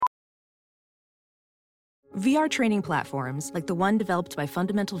VR training platforms, like the one developed by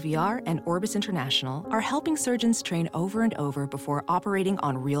Fundamental VR and Orbis International, are helping surgeons train over and over before operating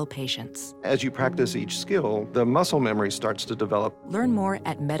on real patients. As you practice each skill, the muscle memory starts to develop. Learn more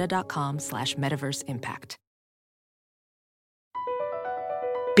at meta.com/metaverseimpact.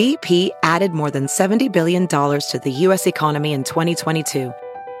 BP added more than $70 billion to the U.S. economy in 2022.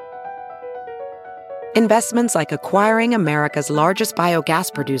 Investments like acquiring America's largest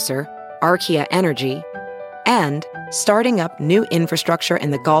biogas producer, Archaea Energy, and starting up new infrastructure in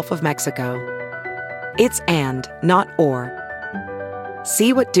the Gulf of Mexico. It's and, not or.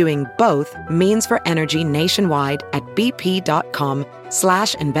 See what doing both means for energy nationwide at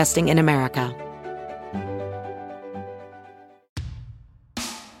bp.com/investing in America.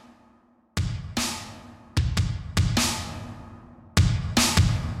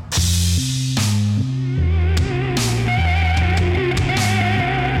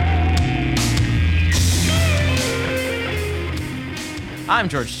 I'm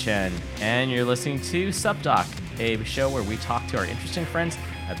George Chen, and you're listening to SupDoc, a show where we talk to our interesting friends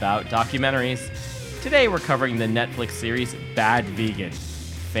about documentaries. Today we're covering the Netflix series Bad Vegan,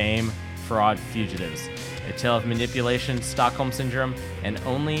 Fame, Fraud, Fugitives, a tale of manipulation, Stockholm Syndrome, and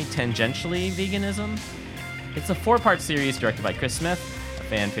only tangentially veganism. It's a 4-part series directed by Chris Smith, a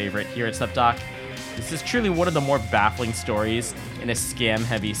fan favorite here at SupDoc. This is truly one of the more baffling stories in a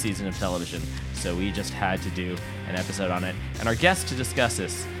scam-heavy season of television, so we just had to do an episode on it. And our guest to discuss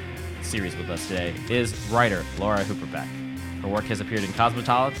this series with us today is writer Laura Hooperbeck. Her work has appeared in her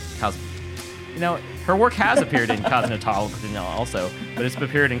work has appeared in Cosmopolitan also, but it's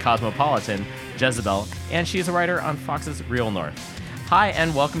appeared in Cosmopolitan, Jezebel, and she's a writer on Fox's Real North. Hi,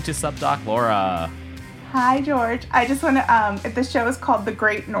 and welcome to SupDoc, Laura. Hi, George. I just want to, the show is called The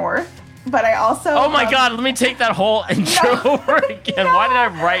Great North. But I also... Oh my God, let me take that whole intro over again. Why did I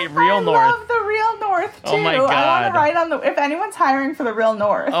write Real North? I love the Real North, too. Oh my God. I want to write on the... If anyone's hiring for the Real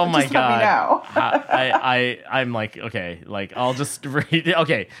North, oh my just God. let me know. I'm like, okay, like, I'll just read it.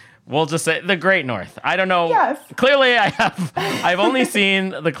 Okay, we'll just say The Great North. I don't know. Yes. Clearly, I've only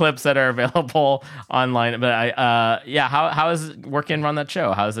seen the clips that are available online. But how is working on that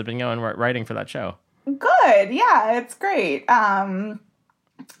show? How has it been going writing for that show? Good. Yeah, it's great.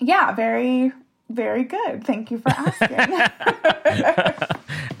 Yeah, very, very good. Thank you for asking.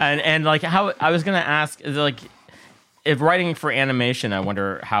 and like how I was gonna ask is like if writing for animation, I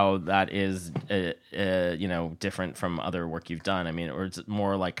wonder how that is different from other work you've done. I mean, or is it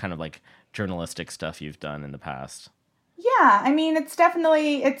more like kind of like journalistic stuff you've done in the past? Yeah, I mean, it's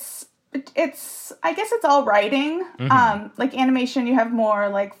definitely it's I guess it's all writing. Mm-hmm. Like animation, you have more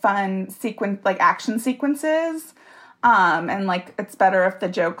like fun action sequences. And like it's better if the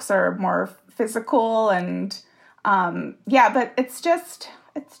jokes are more physical and but it's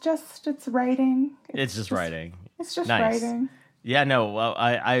writing. It's just writing. It's just nice. writing. Yeah, no. Well,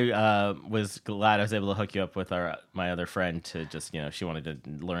 I was glad I was able to hook you up with my other friend to just she wanted to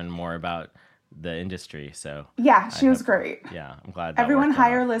learn more about the industry. So yeah, she was great. Yeah, I'm glad. Everyone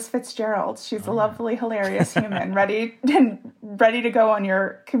hire Liz Fitzgerald. She's a lovely, hilarious human, ready to go on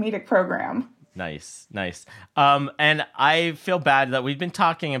your comedic program. Nice. And I feel bad that we've been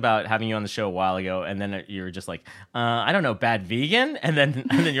talking about having you on the show a while ago, and then you were just like, I don't know, Bad Vegan? And then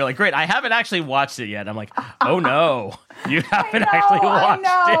you're like, great, I haven't actually watched it yet. I'm like, oh no, you haven't actually watched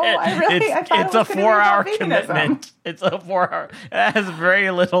it. It's a 4-hour commitment. It's a 4-hour. It has very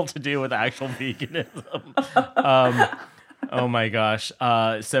little to do with actual veganism. Oh my gosh.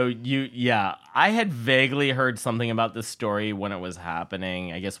 I had vaguely heard something about this story when it was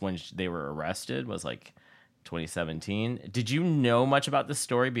happening. I guess when they were arrested was like 2017. Did you know much about this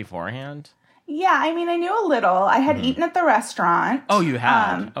story beforehand? Yeah, I mean, I knew a little. I had eaten at the restaurant. Oh, you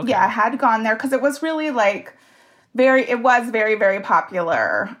had? Okay. Yeah, I had gone there because it was really like very, very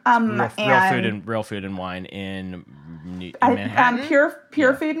popular. Real food and wine in Manhattan?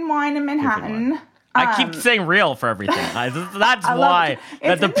 Pure food and wine in Manhattan. I keep saying real for everything. That's why.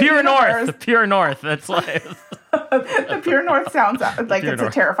 The Pure North. The Pure North. That's why. The Pure North sounds like it's a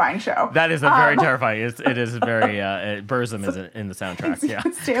terrifying show. That is a very terrifying. It is very. Burzum is in the soundtrack. Yeah.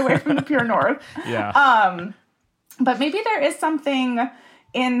 Stay away from the Pure North. Yeah. But maybe there is something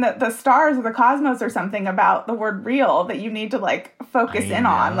in the stars or the cosmos or something about the word real that you need to like focus in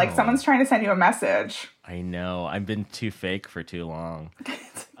on. Like someone's trying to send you a message. I know. I've been too fake for too long.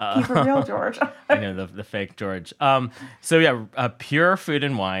 Keep it real, George. I know, the fake George. Pure Food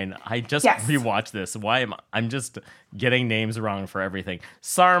and Wine. I just rewatched this. I'm just getting names wrong for everything.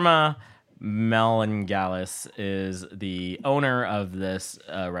 Sarma Melangalis is the owner of this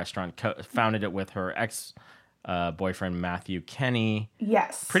restaurant, founded it with her boyfriend Matthew Kenny.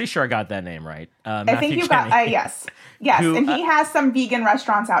 Yes. Pretty sure I got that name right. I think you got, yes. Yes, and he has some vegan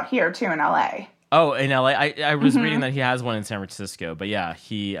restaurants out here, too, in LA. Oh, in LA? I was reading that he has one in San Francisco. But yeah,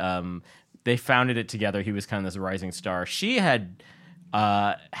 they founded it together. He was kind of this rising star. She had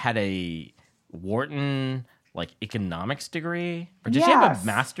had a Wharton economics degree, or did she have a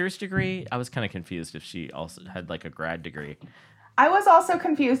master's degree? I was kind of confused if she also had a grad degree. I was also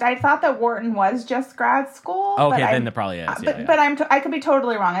confused. I thought that Wharton was just grad school. Okay, then there probably is. But I could be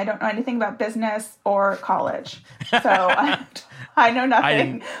totally wrong. I don't know anything about business or college, so I know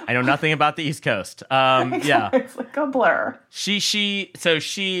nothing. I know nothing about the East Coast. Yeah, it's like a blur.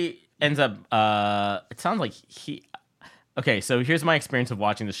 She ends up. It sounds like he. Okay, so here's my experience of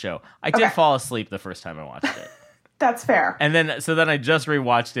watching the show. I did fall asleep the first time I watched it. That's fair. And then I just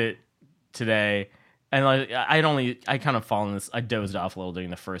rewatched it today, and I kind of fallen this. I dozed off a little during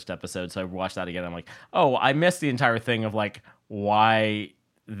the first episode, so I watched that again. I'm like, oh, I missed the entire thing of why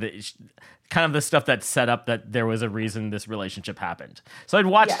kind of the stuff that set up that there was a reason this relationship happened. So I'd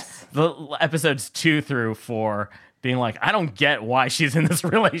watched the episodes 2 through 4, being like, I don't get why she's in this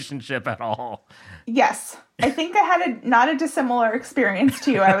relationship at all. Yes. I think I had not a dissimilar experience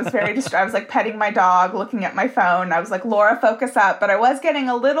to you. I was very distracted. I was petting my dog, looking at my phone. I was like, Laura, focus up. But I was getting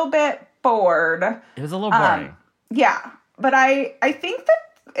a little bit bored. It was a little boring. Yeah. But I think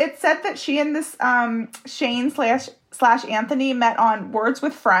that it said that she and this Shane / Anthony met on Words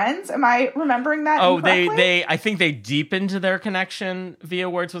with Friends. Am I remembering that incorrectly? I think they deepened their connection via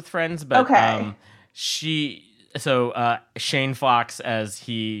Words with Friends. But Shane Fox, as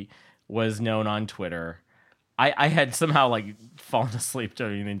he was known on Twitter, I had somehow fallen asleep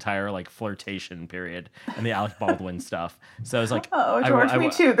during the entire flirtation period and the Alec Baldwin stuff. So I was like, oh, George, me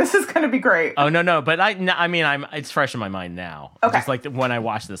too. This is going to be great. Oh no, but it's fresh in my mind now. Okay. Just when I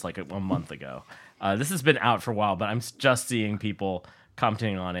watched this a month ago. This has been out for a while, but I'm just seeing people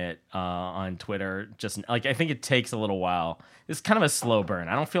commenting on it on Twitter. Just I think it takes a little while. It's kind of a slow burn.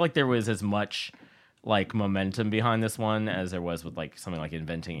 I don't feel like there was as much momentum behind this one as there was with something like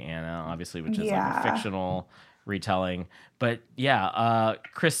Inventing Anna, obviously, which is a fictional retelling. But yeah,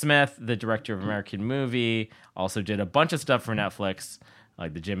 Chris Smith, the director of American Movie, also did a bunch of stuff for Netflix,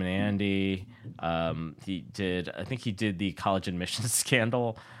 like the Jim and Andy. He did the college admissions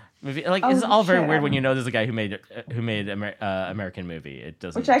scandal movie. It's all very weird when you know there's a guy who made American Movie. It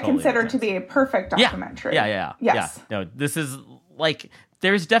doesn't, which I consider to be a perfect documentary. Yeah. Yes. Yeah. No, this is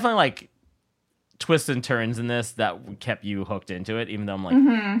there's definitely twists and turns in this that kept you hooked into it, even though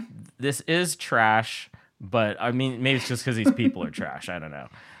I'm this is trash, but I mean, maybe it's just because these people are trash. I don't know.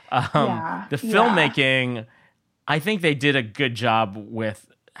 The filmmaking, I think they did a good job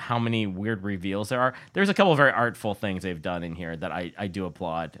with how many weird reveals there are. There's a couple of very artful things they've done in here that I do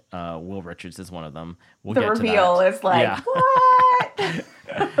applaud. Will Richards is one of them. We'll get to that. The reveal is what?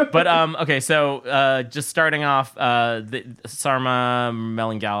 But okay, so just starting off, Sarma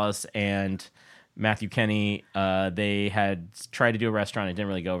Melangalis and Matthew Kenny, they had tried to do a restaurant. It didn't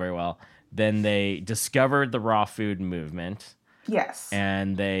really go very well. Then they discovered the raw food movement. Yes.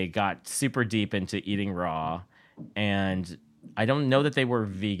 And they got super deep into eating raw. And I don't know that they were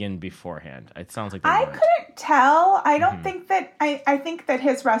vegan beforehand. It sounds like they weren't. Couldn't tell. I don't think that... I think that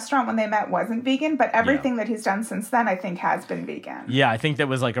his restaurant when they met wasn't vegan, but everything that he's done since then, I think, has been vegan. Yeah, I think that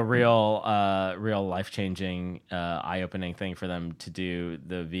was a real life-changing, eye-opening thing for them to do,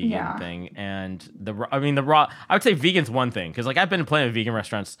 the vegan thing. And the raw... I would say vegan's one thing, because I've been to plenty of vegan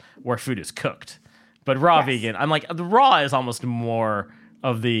restaurants where food is cooked. But raw vegan, I'm the raw is almost more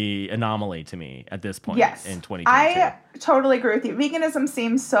of the anomaly to me at this point in 2022. I totally agree with you. Veganism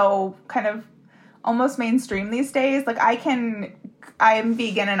seems so kind of almost mainstream these days. I'm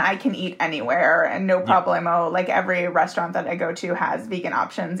vegan and I can eat anywhere and no problemo. Every restaurant that I go to has vegan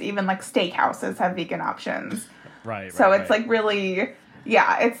options. Even steakhouses have vegan options. Right. So it's really,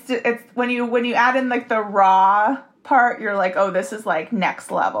 it's when you add in the raw part, you're oh, this is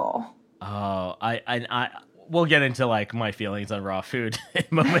next level. Oh, I we'll get into my feelings on raw food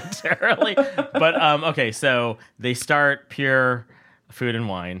momentarily. But okay, so they start Pure Food and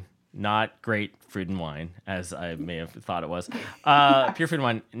Wine, not Great Food and Wine, as I may have thought it was. Pure Food and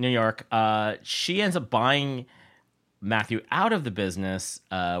Wine, New York. She ends up buying Matthew out of the business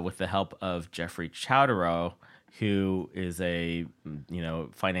with the help of Jeffrey Chowderow, who is a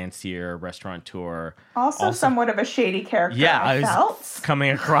financier, restaurateur, also somewhat of a shady character. Yeah, I was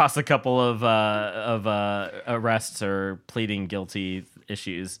coming across a couple of arrests or pleading guilty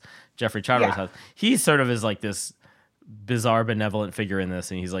issues. Jeffrey Chowderow's house. He sort of is this bizarre benevolent figure in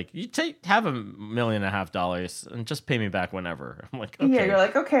this, and he's like, "You have $1.5 million and just pay me back whenever." I'm like, okay. Yeah, you're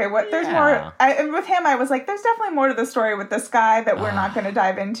like, okay, what? There's more. And with him, I was like, there's definitely more to the story with this guy that we're not going to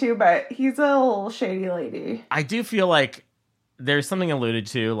dive into, but he's a little shady lady. I do feel like there's something alluded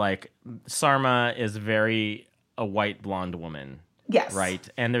to, like Sarma is very a white blonde woman. Yes. Right.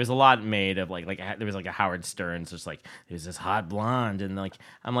 And there's a lot made of like there was like a Howard Stern's just like there's this hot blonde and like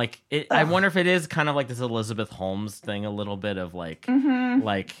I'm like I wonder if it is kind of like this Elizabeth Holmes thing a little bit of like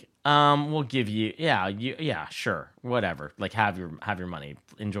we'll give you sure, whatever, like have your money,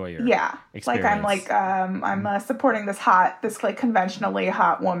 enjoy your experience. Like I'm supporting this like conventionally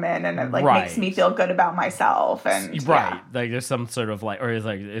hot woman, and it like makes me feel good about myself, and like there's some sort of like, or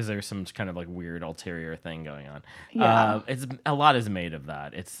is there some kind of like weird ulterior thing going on? It's a lot is made of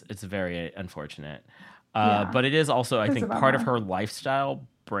that. It's very unfortunate, but it is also I think part of her lifestyle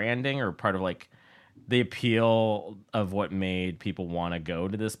branding, or part of like the appeal of what made people want to go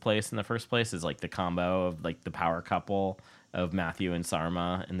to this place in the first place is like the combo of like the power couple of Matthew and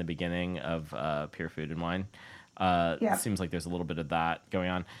Sarma in the beginning of Pure Food and Wine. It seems like there's a little bit of that going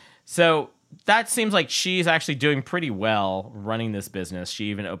on. So that seems like she's actually doing pretty well running this business. She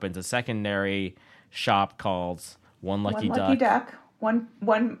even opens a secondary shop called One Lucky Duck. One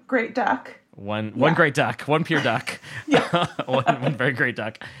Great Duck. One Great Duck. One Pure Duck. one very great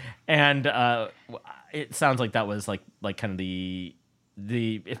duck. And it sounds like that was like kind of the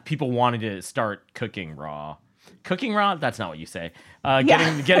if people wanted to start cooking raw, that's not what you say.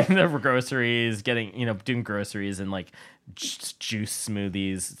 Getting the groceries, doing groceries and like juice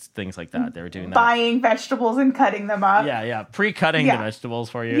smoothies, things like that. They were doing that. Buying vegetables and cutting them up. Pre-cutting the vegetables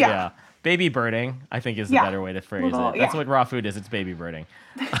for you. Baby birding, I think, is the better way to phrase it. That's what raw food is. It's baby birding.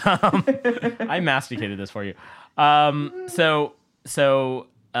 I masticated this for you.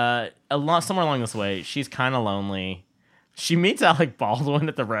 Somewhere along this way, she's kind of lonely. She meets Alec Baldwin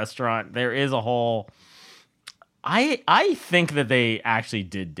at the restaurant. There is a whole... I think that they actually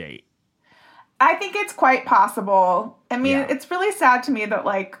did date. I think it's quite possible. I mean, it's really sad to me that,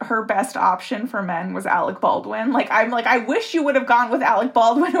 like, her best option for men was Alec Baldwin. Like, I wish you would have gone with Alec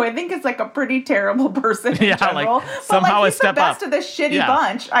Baldwin, who I think is, like, a pretty terrible person in general. Like, somehow he's the best of this shitty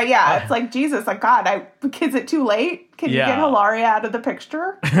bunch. It's like, Jesus, like, God, is it too late? Can you get Hilaria out of the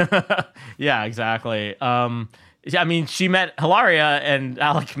picture? Yeah, exactly. I mean, she met Hilaria and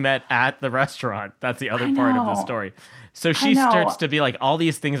Alec met at the restaurant. That's the other part of the story. So she starts to be like, all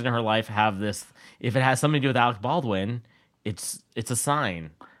these things in her life have this. If it has something to do with Alec Baldwin, it's a sign.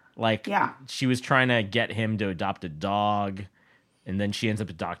 Like, she was trying to get him to adopt a dog, and then she ends up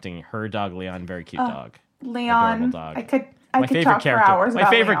adopting her dog, Leon. Very cute dog. Leon. Adorable dog. I could talk for hours about my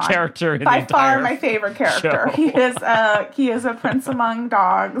favorite Leon. character in by the entire far my favorite character. show. He is a prince among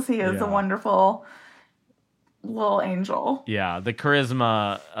dogs. He is a wonderful little angel. Yeah, the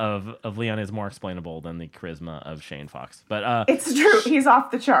charisma of Leon is more explainable than the charisma of Shane Fox. But it's true. He's off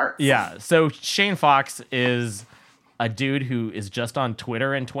the charts. Yeah. So Shane Fox is a dude who is just on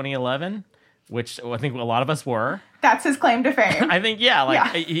Twitter in 2011, which I think a lot of us were. That's his claim to fame. I think,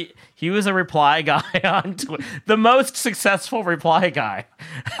 he was a reply guy on Twitter. The most successful reply guy.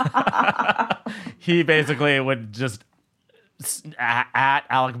 He basically would just at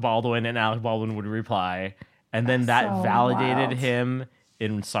Alec Baldwin, and Alec Baldwin would reply. And then that validated him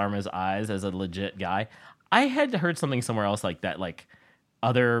in Sarma's eyes as a legit guy. I had heard something somewhere else like that, like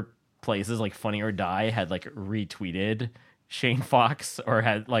other places like Funny or Die had like retweeted Shane Fox, or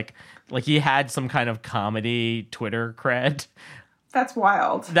had like he had some kind of comedy Twitter cred. That's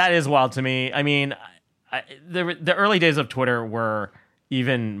wild. That is wild to me. I mean, the early days of Twitter were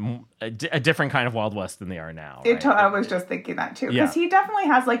even a different kind of Wild West than they are now. Right? I was just thinking that too, because he definitely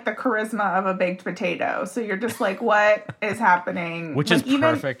has like the charisma of a baked potato. So you're just like, what is happening? Which is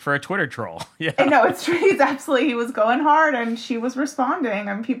perfect for a Twitter troll. Yeah, I know, it's true. He was going hard, and she was responding,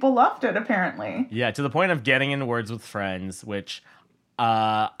 and people loved it apparently. Yeah, to the point of getting into Words with Friends, which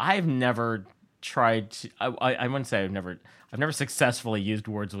I've never tried to. I wouldn't say I've never successfully used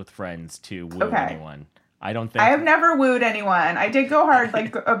Words with Friends to woo anyone. I don't think I have never wooed anyone. I did go hard,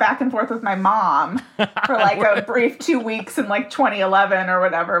 like go back and forth with my mom for like a brief 2 weeks in like 2011 or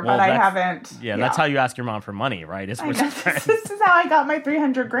whatever, but I haven't. Yeah, that's how you ask your mom for money, right? This is how I got my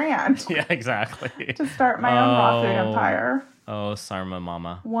 $300,000. Yeah, exactly. To start my own raw food empire. Oh, Sarma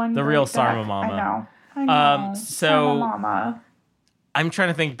Mama. The real Sarma Mama. I know. So Sarma Mama. I'm trying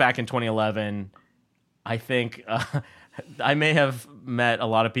to think back in 2011. I think I may have met a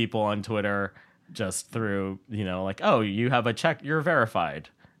lot of people on Twitter just through, like, oh, you have a check, you're verified.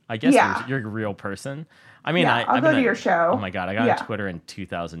 I guess you're a real person. I mean, I'll go to your show. Oh my God, I got on Twitter in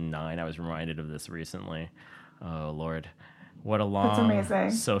 2009. I was reminded of this recently. Oh, Lord. What a long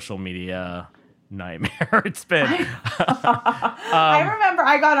amazing. social media nightmare it's been. I remember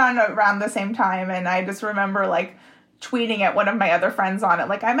I got on around the same time, and I just remember, like, tweeting at one of my other friends on it,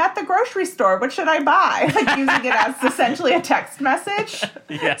 like, I'm at the grocery store, what should I buy? Like, using it as essentially a text message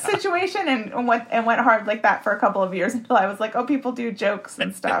situation, and went hard like that for a couple of years until I was like, oh, people do jokes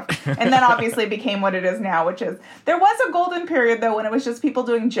and stuff. And then obviously became what it is now, which is, there was a golden period, though, when it was just people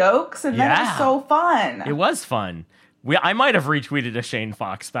doing jokes, and then it was so fun. It was fun. I might have retweeted a Shane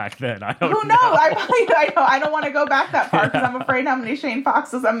Fox back then. I don't know. Who knows? I don't want to go back that far because I'm afraid how many Shane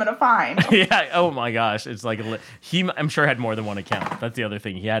Foxes I'm going to find. Yeah. Oh my gosh. It's like I'm sure had more than one account. That's the other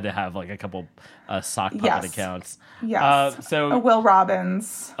thing. He had to have like a couple sock puppet accounts. Yes. Will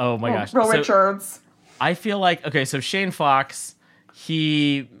Robbins. Oh my gosh. Will Richards. I feel like so Shane Fox,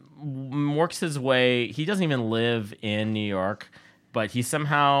 he works his way. He doesn't even live in New York, but he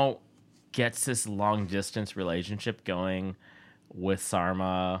somehow gets this long distance relationship going with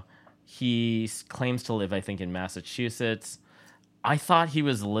Sarma. He claims to live, I think, in Massachusetts. I thought he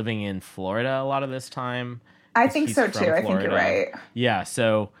was living in Florida a lot of this time. I think so too. Florida. I think you're right. Yeah,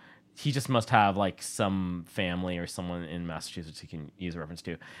 so he just must have like some family or someone in Massachusetts he can use a reference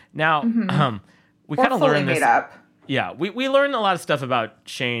to. Now, we kind of learned this. Made up. Yeah, we learned a lot of stuff about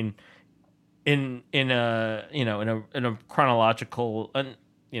Shane in a chronological. Kind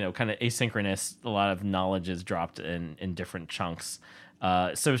of asynchronous. A lot of knowledge is dropped in different chunks.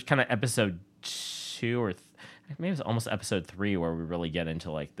 So it's kind of episode 2 or maybe it was almost episode 3 where we really get into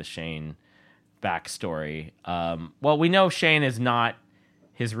like the Shane backstory. Well, we know Shane is not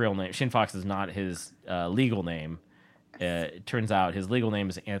his real name. Shane Fox is not his legal name. It turns out his legal name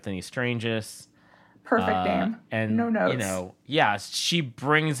is Anthony Strangus. Perfect name. And no notes. She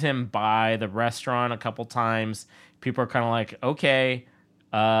brings him by the restaurant a couple times. People are kind of like, okay.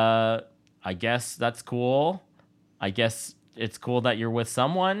 I guess that's cool. I guess it's cool that you're with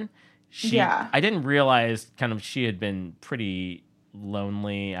someone. I didn't realize she had been pretty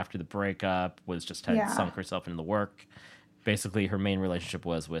lonely after the breakup, had sunk herself into the work. Basically, her main relationship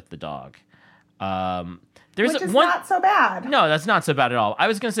was with the dog. Which is not so bad. No, that's not so bad at all. I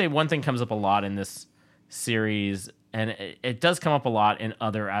was going to say one thing comes up a lot in this series, and it does come up a lot in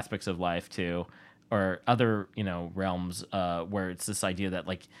other aspects of life too. Or other, realms where it's this idea that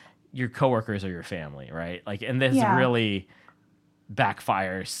like your coworkers are your family, right? Like, and this really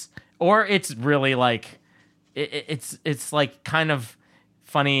backfires, or it's really like it's like kind of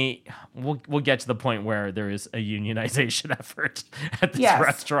funny. We'll get to the point where there is a unionization effort at this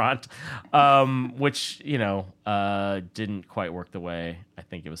restaurant, which didn't quite work the way I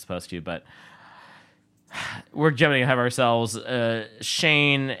think it was supposed to, but. We're going to have ourselves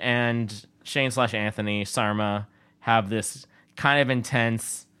Shane/Anthony Sarma have this kind of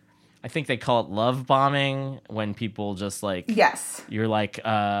intense, I think they call it love bombing, when people just like, you're like,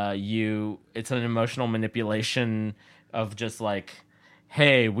 it's an emotional manipulation of just like,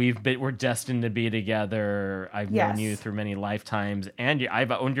 hey, we're destined to be together. I've known you through many lifetimes, and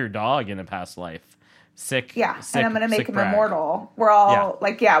I've owned your dog in a past life. Sick, and I'm going to make him immortal. We're all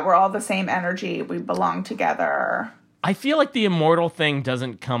we're all the same energy. We belong together. I feel like the immortal thing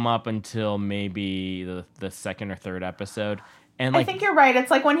doesn't come up until maybe the second or third episode. And I think you're right. It's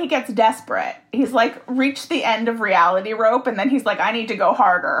like when he gets desperate. He's like reached the end of reality rope, and then he's like, I need to go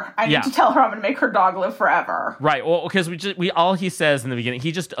harder. I need to tell her I'm going to make her dog live forever. Right. Well, because all he says in the beginning,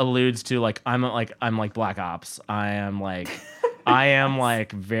 he just alludes to like I'm like Black Ops. I am like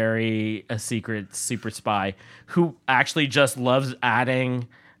very a secret super spy who actually just loves adding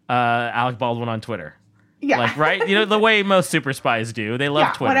Alec Baldwin on Twitter. Yeah. Like, right? The way most super spies do. They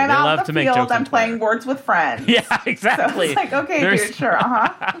love Twitter. When I'm out in the field, make jokes I'm playing Words with Friends. Yeah, exactly. So it's like, okay, dude, sure,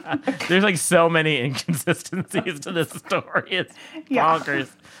 There's like so many inconsistencies to this story. It's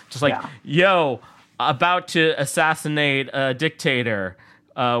bonkers. Just like, about to assassinate a dictator.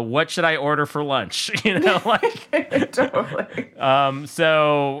 What should I order for lunch? Totally.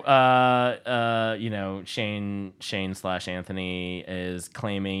 Shane/Anthony is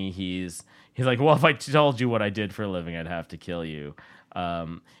claiming he's like, well, if I told you what I did for a living, I'd have to kill you.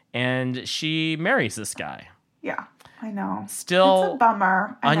 And she marries this guy. Yeah, I know. Still, it's a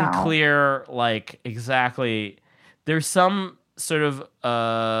bummer. Unclear, like exactly. There's some sort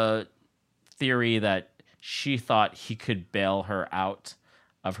of theory that she thought he could bail her out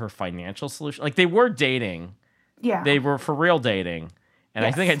of her financial solution. Like they were dating. Yeah. They were for real dating. And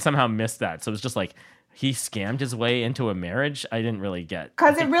I think I somehow missed that. So it was just like he scammed his way into a marriage. I didn't really get.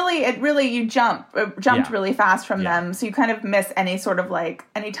 Because it really you jumped really fast from them. So you kind of miss any sort of like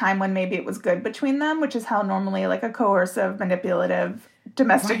any time when maybe it was good between them, which is how normally like a coercive, manipulative,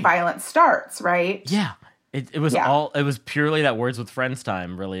 domestic violence starts, right? Yeah. It was it was purely that Words with Friends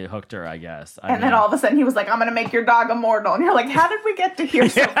time really hooked her, I guess. And then all of a sudden he was like, I'm going to make your dog immortal. And you're like, how did we get to here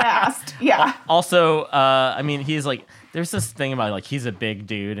so fast? Yeah. Also, I mean, he's like, there's this thing about like, he's a big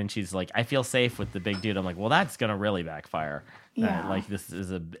dude and she's like, I feel safe with the big dude. I'm like, well, that's going to really backfire. Yeah. Like this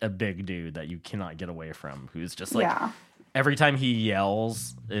is a big dude that you cannot get away from, who's just like, every time he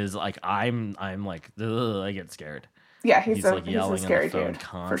yells is like, I'm like, ugh, I get scared. Yeah, he's like yelling a scary on the phone dude,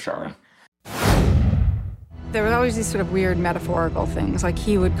 constantly. for sure. There was always these sort of weird metaphorical things, like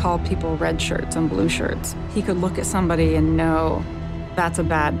he would call people red shirts and blue shirts. He could look at somebody and know that's a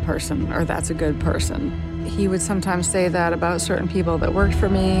bad person or that's a good person. He would sometimes say that about certain people that worked for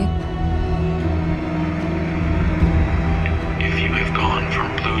me. If you have gone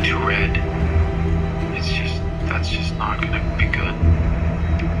from blue to red, that's just not gonna be good.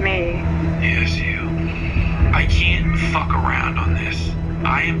 Me. Yes, you. I can't fuck around on this.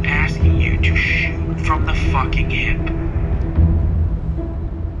 I am asking you to shoot from the fucking hip.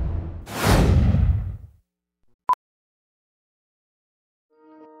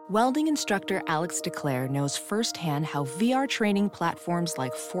 Welding instructor Alex DeClaire knows firsthand how VR training platforms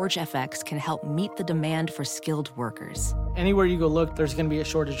like ForgeFX can help meet the demand for skilled workers. Anywhere you go look, there's going to be a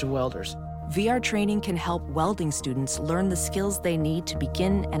shortage of welders. VR training can help welding students learn the skills they need to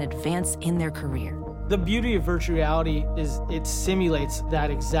begin and advance in their career. The beauty of virtual reality is it simulates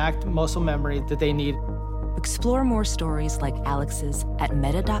that exact muscle memory that they need. Explore more stories like Alex's at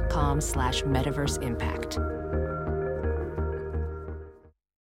meta.com/metaverseimpact.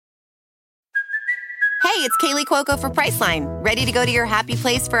 Hey, it's Kaylee Cuoco for Priceline. Ready to go to your happy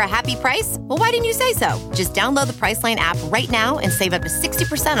place for a happy price? Well, why didn't you say so? Just download the Priceline app right now and save up to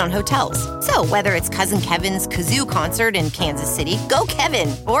 60% on hotels. So whether it's Cousin Kevin's Kazoo Concert in Kansas City, go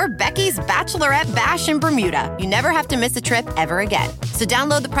Kevin, or Becky's Bachelorette Bash in Bermuda, you never have to miss a trip ever again. So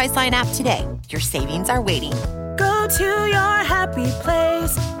download the Priceline app today. Your savings are waiting. Go to your happy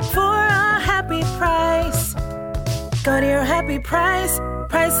place for a happy price. Go to your happy price,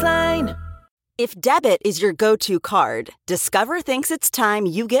 Priceline. If debit is your go-to card, Discover thinks it's time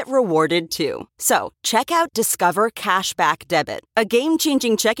you get rewarded too. So, check out Discover Cashback Debit, a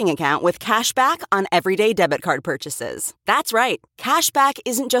game-changing checking account with cashback on everyday debit card purchases. That's right, cashback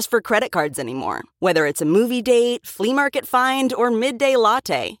isn't just for credit cards anymore. Whether it's a movie date, flea market find, or midday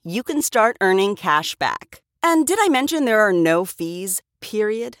latte, you can start earning cash back. And did I mention there are no fees,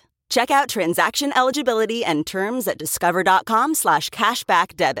 period? Check out transaction eligibility and terms at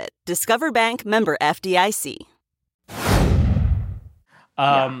discover.com/cashbackdebit. Discover Bank, member FDIC.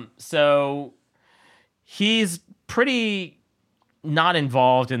 So he's pretty not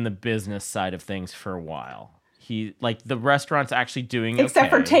involved in the business side of things for a while. He like the restaurant's actually doing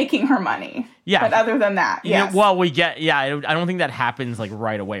except okay. for taking her money. Yeah. But other than that, yes. Well, we get I don't think that happens like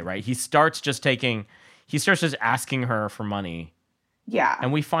right away, right? He starts just asking her for money. Yeah.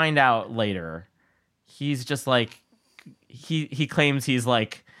 And we find out later he's just like he claims he's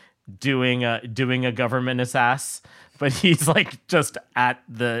like doing a government assess, but he's like just at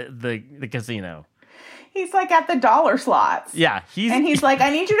the casino. He's like at the dollar slots. Yeah, he's like, I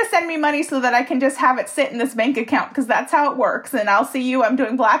need you to send me money so that I can just have it sit in this bank account because that's how it works. And I'll see you. I'm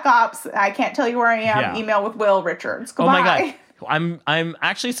doing Black Ops. I can't tell you where I am. Yeah. Email with Will Richards. Goodbye. Oh my god, I'm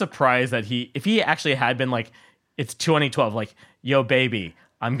actually surprised that if he actually had been like, it's 2012, like, yo baby,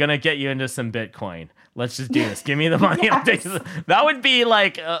 I'm gonna get you into some Bitcoin. Let's just do this. Give me the money. Yes. I'll take this. That would be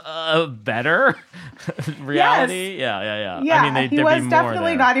like a better reality. Yes. Yeah. I mean, he was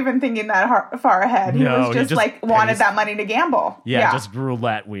definitely not even thinking that far ahead. He was just like wanted that money to gamble. Yeah, just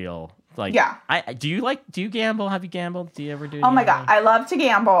roulette wheel. Like, yeah. Do you gamble? Have you gambled? Do you ever do? Oh my god, I love to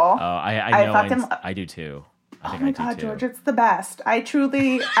gamble. Oh, I know. I do too. Oh my god, George, it's the best. I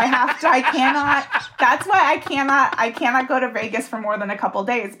cannot. That's why I cannot go to Vegas for more than a couple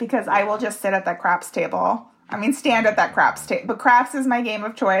days because I will just sit at that craps table. I mean, stand at that craps table. But craps is my game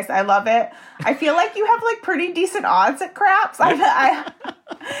of choice. I love it. I feel like you have like pretty decent odds at craps. And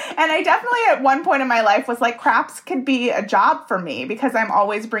I definitely at one point in my life was like, craps could be a job for me because I'm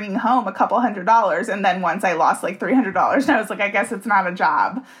always bringing home a couple $100s. And then once I lost like $300 and I was like, I guess it's not a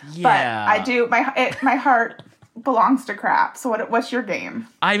job. Yeah. But I do, my heart belongs to craps. So what's your game?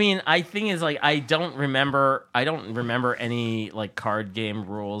 I mean, I think is like I don't remember any like card game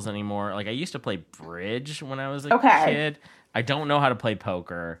rules anymore. Like I used to play bridge when I was a kid. I don't know how to play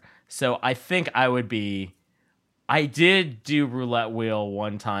poker. So I think I did do roulette wheel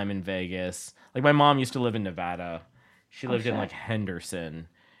one time in Vegas. Like my mom used to live in Nevada. She lived in like Henderson.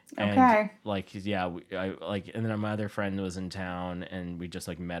 And like, yeah, and then my other friend was in town and we just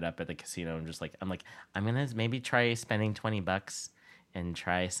like met up at the casino and just like, I'm going to maybe try spending $20 and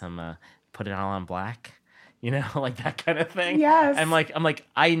try some, put it all on black. you know, like that kind of thing. Yes. I'm like,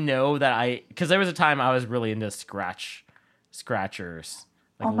 I know that because there was a time I was really into scratchers,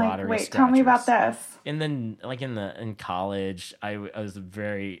 like lottery wait, scratchers. tell me about this. In college, I was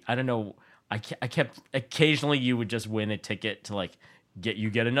very, I don't know, I kept, occasionally you would just win a ticket to like, get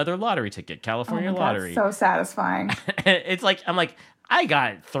another lottery ticket, California lottery. So satisfying. It's like, I'm like, I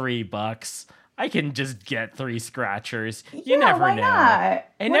got $3. I can just get 3 scratchers. You never why know. Not?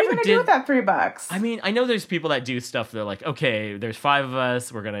 What are you gonna do with that $3? I mean, I know there's people that do stuff. They're like, okay, there's 5 of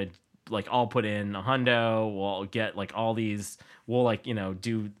us. We're gonna like all put in a hundo. We'll get like all these. We'll like, you know,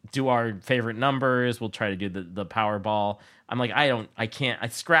 do our favorite numbers. We'll try to do the Powerball. I'm like, I can't. A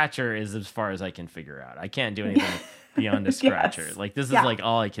scratcher is as far as I can figure out. I can't do anything beyond a scratcher. Yes. Like this is like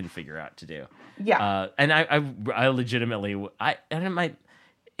all I can figure out to do. Yeah. And I legitimately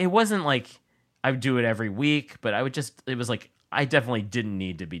it wasn't like I would do it every week, but it was like I definitely didn't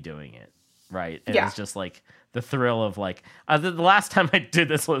need to be doing it, right? And it was just like the thrill of like the last time I did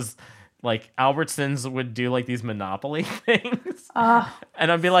this was like Albertsons would do like these Monopoly things,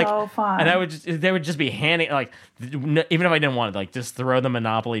 and I'd be like, so fun. And they would just be handing like even if I didn't want it, like just throw the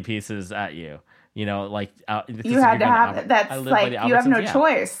Monopoly pieces at you. You know, like you had to have it. That's like you have no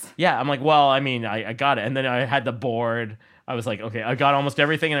choice. Yeah, I'm like, well, I mean, I got it, and then I had the board. I was like, okay, I got almost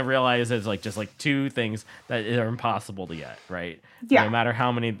everything, and I realized there's like just like 2 things that are impossible to get, right? Yeah. No matter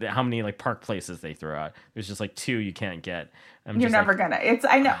how many like park places they throw out, there's just like 2 you can't get. You're never gonna.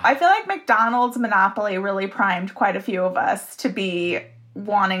 I know. I feel like McDonald's Monopoly really primed quite a few of us to be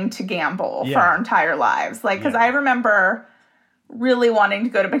wanting to gamble for our entire lives. Like, because I remember really wanting to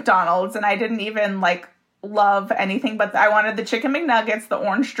go to McDonald's, and I didn't even like love anything, but I wanted the chicken McNuggets, the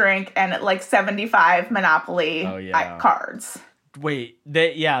orange drink, and like 75 Monopoly cards. Wait,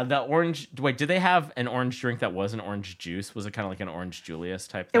 the orange. Wait, did they have an orange drink that was an orange juice? Was it kind of like an orange Julius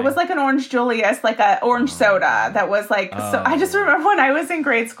type thing? It was like an orange Julius, like a orange soda that was like. So I just remember when I was in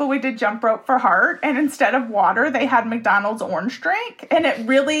grade school, we did jump rope for heart, and instead of water, they had McDonald's orange drink, and it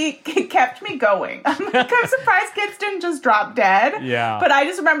really kept me going. I'm surprised kids didn't just drop dead. Yeah. But I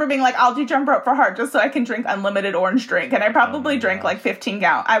just remember being like, I'll do jump rope for heart just so I can drink unlimited orange drink, and I probably drank like 15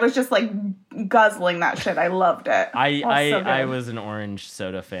 gallons. I was just like guzzling that shit. I loved it. I was an orange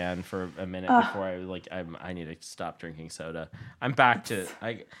soda fan for a minute before I was like, I need to stop drinking soda. I'm back to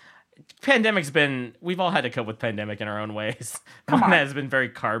pandemic's been, we've all had to cope with pandemic in our own ways. Mine has been very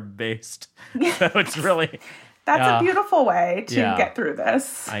carb based, so it's really that's a beautiful way to get through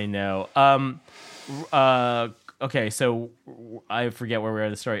this. I know. Okay, so I forget where we are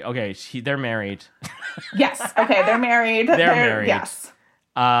in the story. Okay, they're married. Yes. Okay, they're married. They're married. Yes.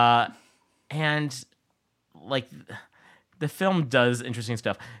 And like the film does interesting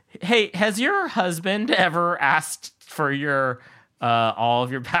stuff. Hey, has your husband ever asked for your all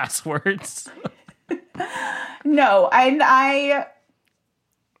of your passwords? No, I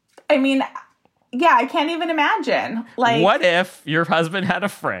mean, yeah, I can't even imagine. Like, what if your husband had a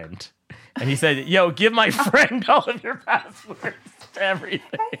friend and he said, "Yo, give my friend all of your passwords to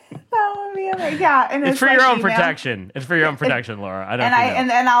everything"? That would be amazing. Yeah, and it's for your own protection. It's for your own protection, Laura. I don't know. And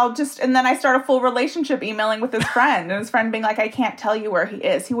then I start a full relationship emailing with his friend, and his friend being like, "I can't tell you where he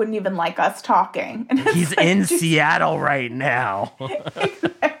is. He wouldn't even like us talking." And he's like, in Seattle right now.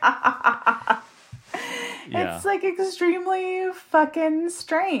 It's like extremely fucking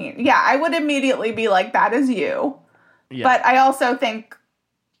strange. Yeah, I would immediately be like, "That is you." Yeah. But I also think,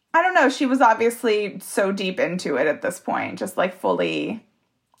 I don't know, she was obviously so deep into it at this point, just like fully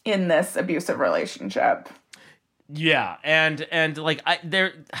in this abusive relationship. Yeah, and like I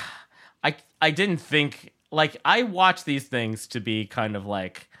didn't think, like, I watch these things to be kind of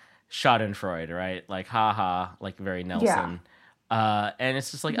like Schadenfreude, right? Like haha, like very Nelson. Yeah. And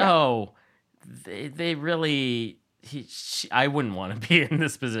it's just like, they really I wouldn't want to be in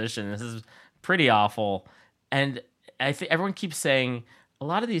this position. This is pretty awful. And I think everyone keeps saying a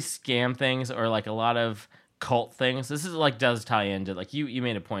lot of these scam things or like a lot of cult things. This is like does tie into like you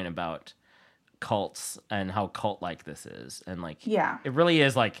made a point about cults and how cult like this is, and like it really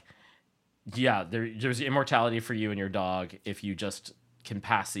is like there's immortality for you and your dog if you just can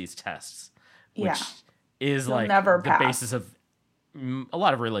pass these tests, which is like the basis of a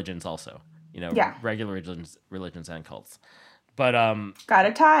lot of religions also, you know, regular religions and cults. But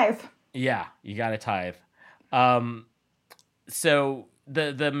gotta tithe. Yeah, you gotta tithe. So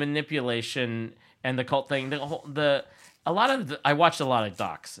the manipulation and the cult thing, I watched a lot of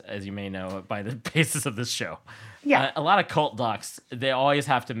docs, as you may know, by the basis of this show. Yeah. A lot of cult docs, they always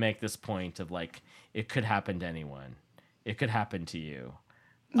have to make this point of like, it could happen to anyone. It could happen to you.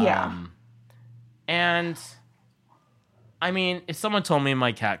 Yeah. And I mean, if someone told me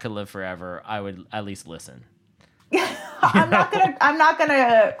my cat could live forever, I would at least listen. I'm not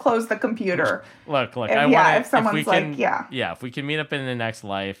gonna close the computer. Look. If someone's if we can meet up in the next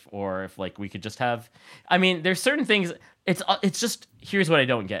life, or if like we could just have. I mean, there's certain things. It's just here's what I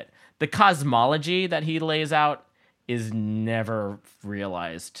don't get: the cosmology that he lays out is never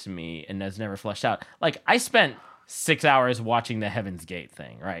realized to me and is never fleshed out. Like I spent 6 hours watching the Heaven's Gate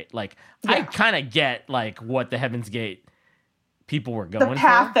thing, right? Like I kind of get like what the Heaven's Gate people were going the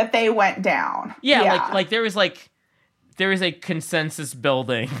path for. that they went down. Like there was a consensus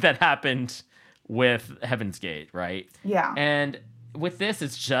building that happened with Heaven's Gate, right? Yeah. And with this,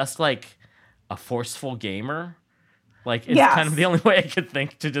 it's just like a forceful gamer. Like it's kind of the only way I could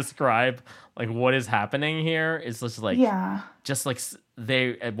think to describe like what is happening here. Is just like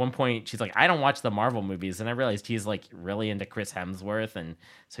they at one point she's like, I don't watch the Marvel movies, and I realized he's like really into Chris Hemsworth, and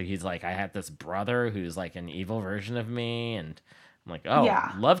so he's like, I have this brother who's like an evil version of me, and I'm like,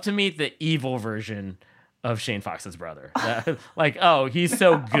 love to meet the evil version of Shane Fox's brother. Like, he's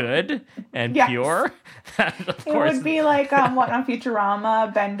so good and pure. Of course, it would be like what on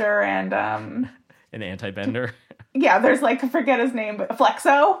Futurama, Bender and an anti-Bender. Yeah, there's like, I forget his name, but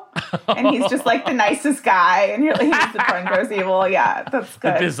Flexo, and he's just like the nicest guy, and you're like, he's the friend goes evil. Yeah, that's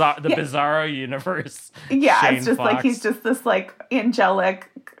good. The Bizarro universe. Yeah, Shane it's just Fox. like he's just this like angelic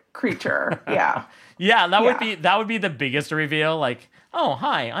creature. Yeah. Yeah, that would be the biggest reveal. Like, oh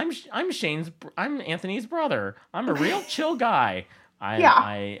hi, I'm Anthony's brother. I'm a real chill guy.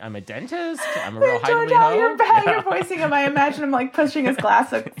 I'm a dentist. I'm a real highly ho. You're voicing him. I imagine him like pushing his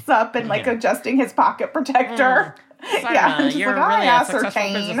glasses up and like adjusting his pocket protector. Simon, you're really a successful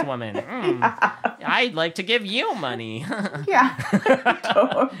businesswoman. I'd like to give you money. Can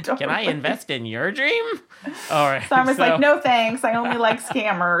I invest in your dream? All right. Simon's like, no thanks. I only like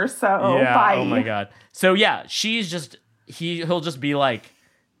scammers. So bye. Oh my god. So he'll just be like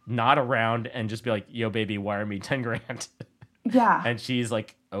not around and just be like, yo baby, wire me 10 grand. Yeah. And she's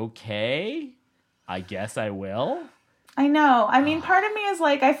like, okay, I guess I will. I know. I mean, part of me is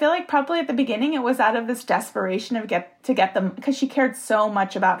like, I feel like probably at the beginning it was out of this desperation of to get them, because she cared so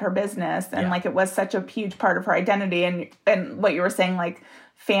much about her business, and like it was such a huge part of her identity. And what you were saying, like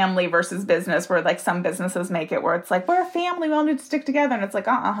family versus business, where like some businesses make it where it's like, we're a family, we all need to stick together. And it's like,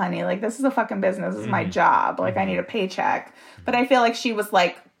 honey, like this is a fucking business. This is my job. Like I need a paycheck. But I feel like she was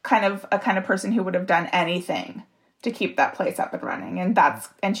like kind of a kind of person who would have done anything to keep that place up and running.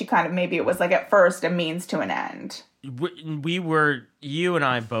 And she kind of, maybe it was like at first a means to an end. You and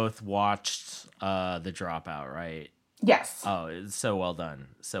I both watched The Dropout, right? Yes. Oh, it's so well done.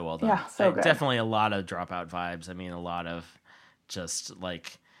 So well done. Yeah, so good. Definitely a lot of Dropout vibes. I mean, a lot of just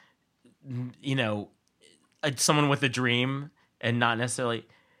like, someone with a dream and not necessarily,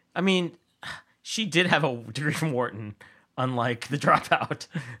 I mean, she did have a degree from Wharton, unlike The Dropout.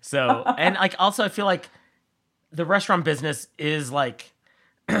 So, and like, also I feel like the restaurant business is like,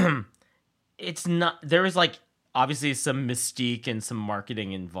 it's not, there is like obviously some mystique and some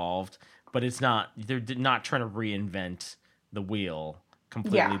marketing involved, but it's not, they're not trying to reinvent the wheel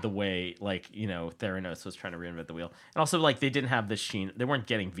completely the way like, Theranos was trying to reinvent the wheel. And also like they didn't have the sheen, they weren't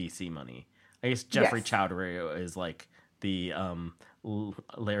getting VC money. I guess Jeffrey Chowdhury is like the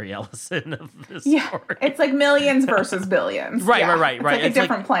Larry Ellison of this story. It's like millions versus billions. Right. It's like a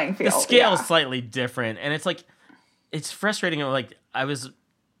different playing field. The scale is slightly different, and it's like, it's frustrating. Like I was,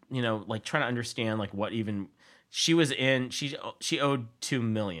 like trying to understand like what even she was in. She owed $2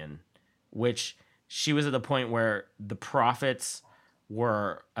 million, which she was at the point where the profits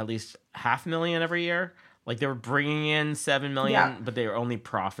were at least $500,000 every year. Like they were bringing in $7 million, but they were only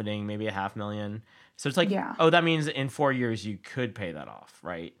profiting maybe $500,000. So it's like, that means in 4 years you could pay that off,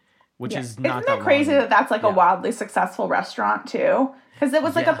 right? Which is not that crazy long. that that's like a wildly successful restaurant too? Because it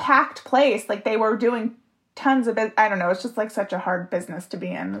was like a packed place. Like they were doing tons of I don't know. It's just like such a hard business to be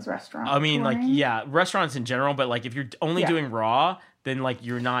in, as restaurants. I mean, restaurants in general. But like if you're only doing raw, then like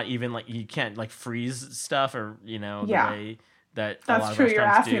you're not even like you can't like freeze stuff or the way that a lot of true. Your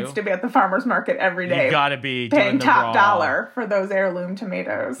ass do. Needs to be at the farmer's market every day. You gotta be paying doing the top raw dollar for those heirloom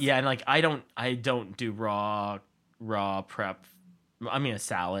tomatoes. Yeah, and like I don't do raw prep. I mean a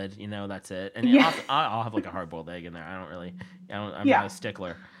salad, that's it. And I'll have like a hard boiled egg in there. I'm not a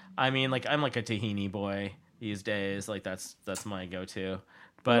stickler. I mean, like I'm like a tahini boy these days. Like that's my go-to.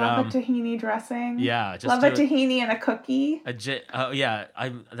 But love a tahini dressing. Yeah, just love a tahini and a cookie.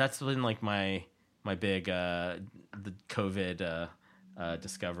 That's been like my big the COVID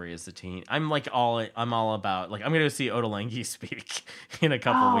discovery is the tahini. I'm all about like I'm gonna go see Ottolenghi speak in a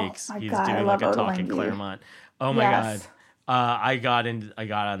couple weeks. My He's God, doing I like love a talk in Ottolenghi. Claremont. Oh my God. I got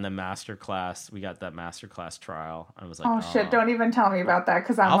on the master class. We got that master class trial. I was like, oh shit! Don't even tell me about that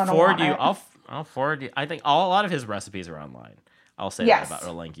because I'll forward you. I'll forward you. I think a lot of his recipes are online. I'll say that about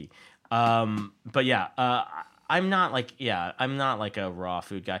Olenki. But yeah, I'm not like a raw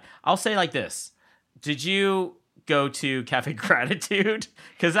food guy. I'll say like this: did you go to Cafe Gratitude?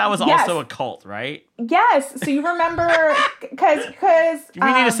 Because that was also a cult, right? Yes. So you remember because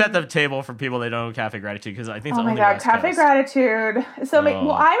we need to set the table for people that don't know Cafe Gratitude because I think it's only West Cafe Coast. Gratitude. So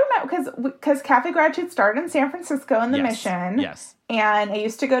I remember because Cafe Gratitude started in San Francisco in the Mission. Yes. And I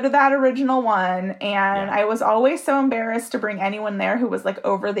used to go to that original one, and I was always so embarrassed to bring anyone there who was like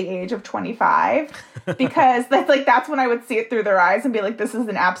over the age of 25, because that's when I would see it through their eyes and be like, "This is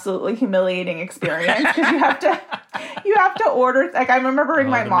an absolutely humiliating experience." Because you have to order. Like I remember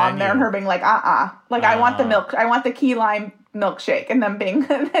bringing my mom there and her being like, I want the milk, I want the key lime milkshake, and them being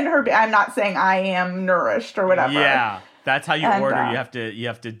and her. I'm not saying I am nourished or whatever. Yeah, that's how you order. You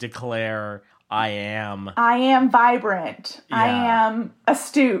have to declare. I am vibrant. Yeah. I am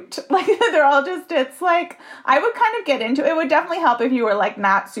astute. Like they're all just, it's like, I would kind of get into it. It would definitely help if you were like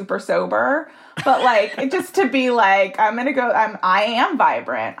not super sober, but like just to be like, I am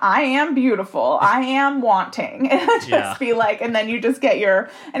vibrant. I am beautiful. I am wanting. And just be like, and then you just get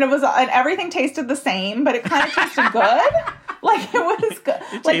and everything tasted the same, but it kind of tasted good. Like it was good.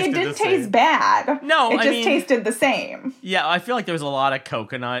 It didn't taste bad. No, it just tasted the same. Yeah, I feel like there was a lot of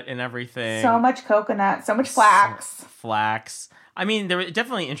coconut and everything. So much coconut, so much flax. I mean, it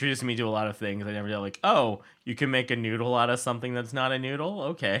definitely introduced me to a lot of things. I never did like, oh, you can make a noodle out of something that's not a noodle.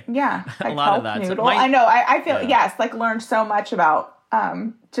 Okay. Yeah, a lot of that. Noodle. I know. I feel learned so much about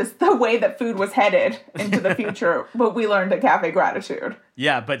just the way that food was headed into the future. What we learned at Cafe Gratitude.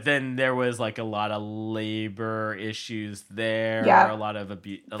 Yeah, but then there was like a lot of labor issues there. Yeah, a lot of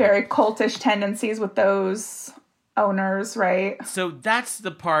abuse. Very cultish tendencies with those owners, right? So that's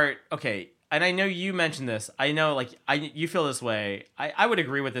the part. Okay. And I know you mentioned this. I know, you feel this way. I would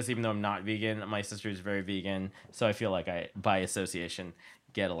agree with this, even though I'm not vegan. My sister is very vegan, so I feel like I, by association,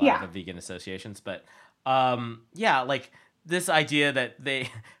 get a lot of the vegan associations. But, this idea that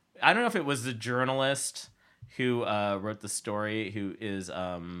I don't know if it was the journalist who wrote the story, who is,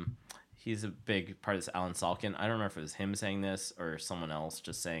 he's a big part of this, Alan Salkin. I don't know if it was him saying this or someone else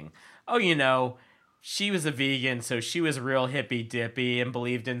just saying, oh, she was a vegan, so she was real hippy dippy and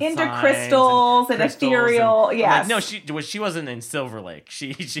believed in into crystals and ethereal. Yes. No, she wasn't in Silver Lake.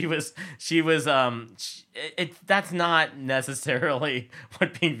 She was. That's not necessarily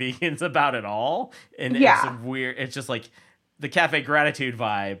what being vegan's about at all. And it's weird. It's just like the Cafe Gratitude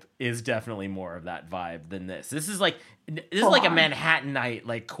vibe is definitely more of that vibe than this. This is like a Manhattanite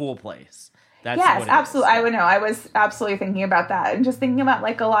like cool place. That's yes, absolutely. I would know. I was absolutely thinking about that, and just thinking about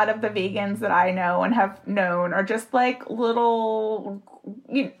like a lot of the vegans that I know and have known are just like little.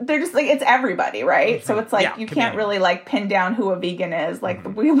 They're just like, it's everybody, right? Mm-hmm. So it's like you can't really like pin down who a vegan is. Like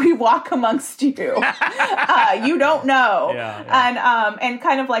we walk amongst you. You don't know, and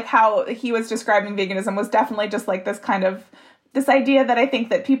kind of like how he was describing veganism was definitely just like this kind of. This idea that I think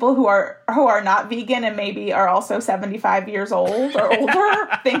that people who are not vegan and maybe are also 75 years old or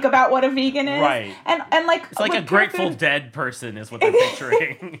older think about what a vegan is. Right. And like it's like a Grateful Dead person is what they're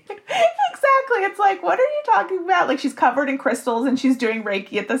picturing. Exactly. It's like, what are you talking about? Like she's covered in crystals and she's doing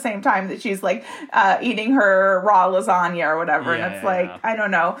Reiki at the same time that she's like eating her raw lasagna or whatever. And it's I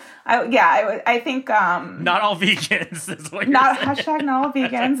don't know. I think not all vegans is what you're saying. Hashtag not all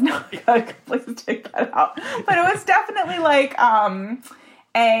vegans. No, please take that out. But it was definitely like what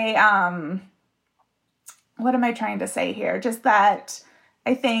am I trying to say here? Just that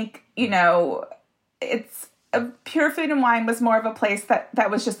I think, it's Pure Food and Wine was more of a place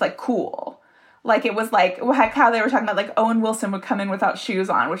that was just like cool. Like it was like how they were talking about like Owen Wilson would come in without shoes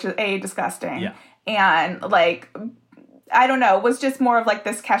on, which is disgusting. Yeah. And like, I don't know, it was just more of like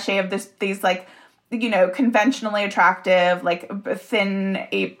this cachet of these like, conventionally attractive, like thin,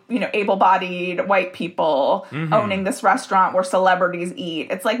 able-bodied white people owning this restaurant where celebrities eat.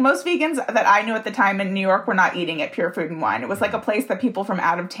 It's like most vegans that I knew at the time in New York were not eating at Pure Food and Wine. It was like a place that people from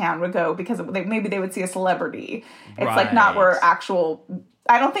out of town would go because maybe they would see a celebrity. It's like not where actual...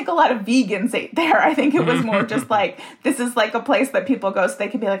 I don't think a lot of vegans ate there. I think it was more just like, this is like a place that people go so they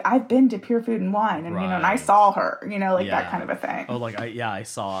can be like, I've been to Pure Food and Wine and, and I saw her, that kind of a thing. Oh, like, I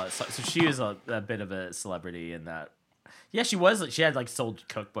saw. So she was a bit of a celebrity in that. Yeah, she was. She had like sold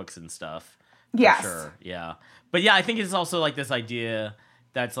cookbooks and stuff. Yes. Sure. Yeah. But yeah, I think it's also like this idea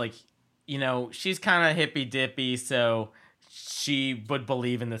that's like, she's kind of hippy dippy. So she would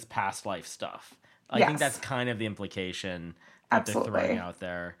believe in this past life stuff. I think that's kind of the implication that they're throwing out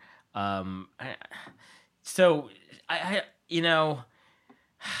there. So I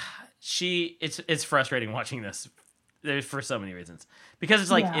it's frustrating watching this for so many reasons, because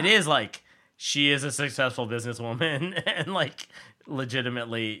it's like it is like she is a successful businesswoman and like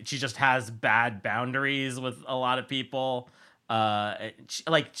legitimately she just has bad boundaries with a lot of people. It's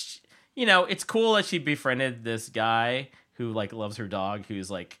cool that she befriended this guy who like loves her dog,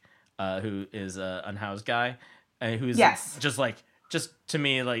 who's like who is a unhoused guy, who's just to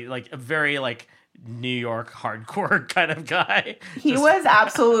me like a very like New York hardcore kind of guy. He was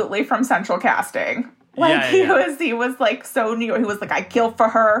absolutely from Central Casting. Like he was like so New York. He was like, I kill for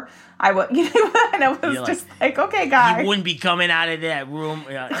her. I would, and it was just like, okay, guy. He wouldn't be coming out of that room.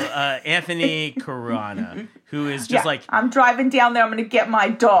 Anthony Carana, who is just like, I'm driving down there. I'm going to get my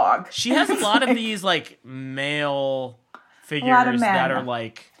dog. She has a lot of these like male figures that are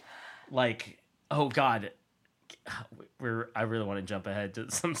like, oh God, I really want to jump ahead to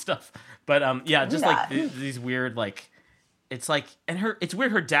some stuff, but like these weird like. It's like, and it's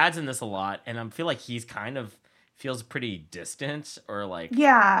weird. Her dad's in this a lot, and I feel like he's kind of feels pretty distant, or like, maybe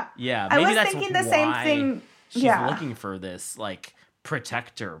I was that's thinking the same thing. She's looking for this like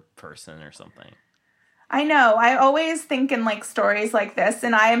protector person or something. I know. I always think in like stories like this,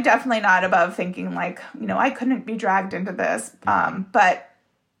 and I am definitely not above thinking like, I couldn't be dragged into this. But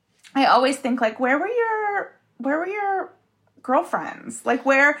I always think like, where were your girlfriends? Like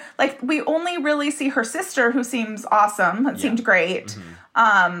where, like we only really see her sister, who seems awesome. It seemed great.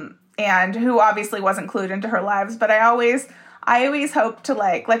 And who obviously wasn't clued into her lives. But I always hope to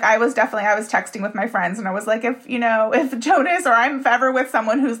like I was texting with my friends, and I was like, if Jonas or I'm ever with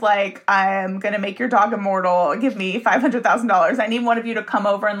someone who's like, I'm going to make your dog immortal, give me $500,000. I need one of you to come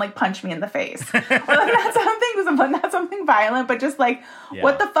over and like punch me in the face. Or like not something violent, but just like,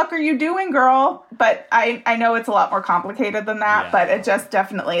 what the fuck are you doing, girl? But I know it's a lot more complicated than that, but it just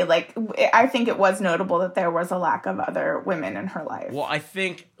definitely like, I think it was notable that there was a lack of other women in her life. Well, I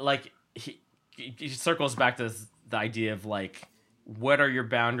think like he circles back to the idea of like, what are your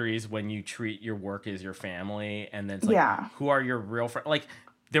boundaries when you treat your work as your family? And then it's like, who are your real friends? Like,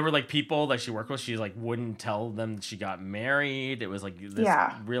 there were like people that she worked with, she like wouldn't tell them she got married. It was like this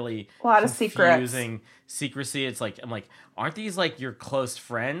really a lot of confusing secrecy. It's like, I'm like, aren't these like your close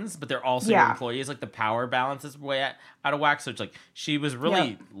friends, but they're also your employees? Like the power balance is way out of whack. So it's like, she was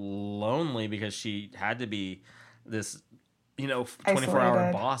really lonely because she had to be this,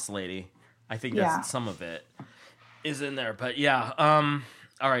 24-hour boss lady. I think that's some of it is in there, but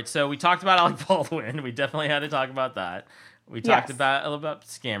all right, so we talked about Alec Baldwin. We definitely had to talk about that. We talked about a little about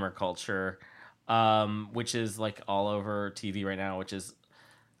scammer culture, which is like all over TV right now, which is,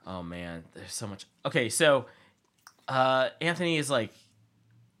 oh man, there's so much. Okay, so Anthony is like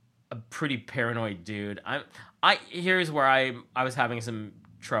a pretty paranoid dude. Here's where I was having some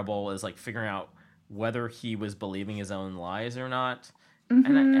trouble, is like figuring out whether he was believing his own lies or not.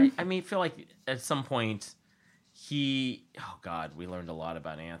 And I feel like at some point we learned a lot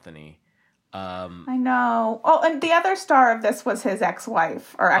about Anthony. I know. Oh, and the other star of this was his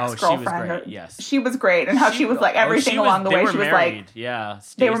ex-wife or ex-girlfriend. She was great, yes. She was great, and how she was like everything along the way. She was married, like,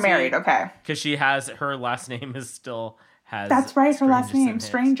 Stacey, they were married, okay. Because she has, her last name has. That's right, her last name,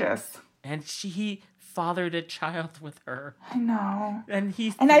 Strangus. And he fathered a child with her. I know. And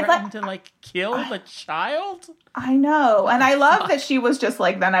he threatened to like kill the child. I know. And I love that she was just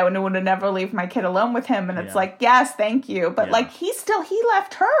like, then I would never leave my kid alone with him. And it's like, yes, thank you. But like he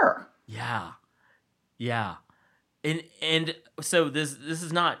left her. Yeah. And so this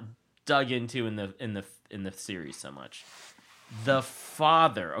is not dug into in the series so much. The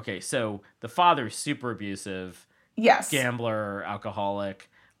father. Okay, so the father's super abusive. Yes. Gambler, alcoholic.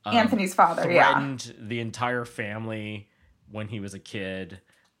 Anthony's father, threatened the entire family when he was a kid.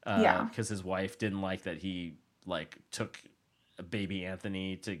 Because his wife didn't like that he like took a baby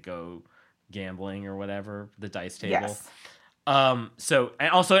Anthony to go gambling or whatever, the dice table. Yes. So,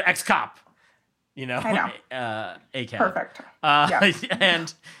 and also an ex-cop. I know. ACAB. Perfect.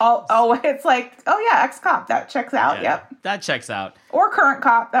 And it's like, ex-cop, that checks out. Yeah, yep, that checks out. Or current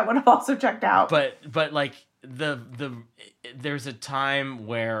cop, that would have also checked out. But like there's a time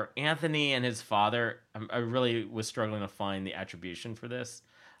where Anthony and his father, I really was struggling to find the attribution for this.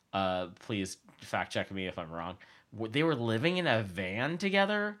 Please fact check me if I'm wrong. They were living in a van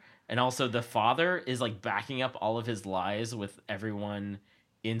together, and also the father is like backing up all of his lies with everyone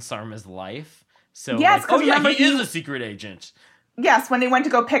in Sarma's life. So yes, he is a secret agent. Yes, when they went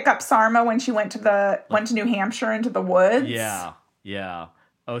to go pick up Sarma when she went to New Hampshire into the woods. Yeah.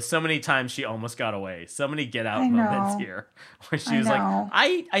 Oh, so many times she almost got away. So many get out moments here where she was like,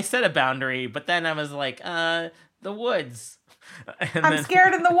 I set a boundary, but then I was like, the woods. I'm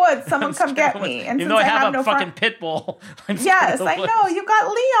scared in the woods. Someone come get me. And even though I have a fucking pit bull. Yes, I know. You got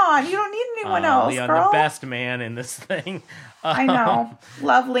Leon. You don't need anyone else, Leon, girl. the best man in this thing. I know.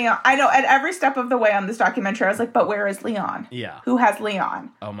 Love Leon. I know. At every step of the way on this documentary, I was like, but where is Leon? Yeah. Who has Leon?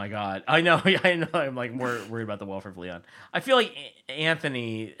 Oh my God. I know. I'm like more worried about the welfare of Leon. I feel like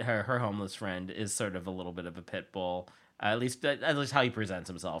Anthony, her homeless friend, is sort of a little bit of a pit bull. At least how he presents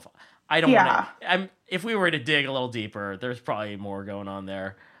himself. I don't want to. If we were to dig a little deeper, there's probably more going on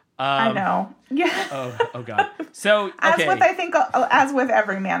there. I know. Yeah. Oh God. So okay. As with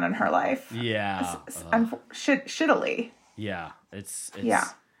every man in her life. Yeah. Shittily. Yeah. It's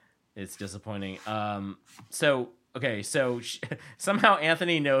disappointing. So somehow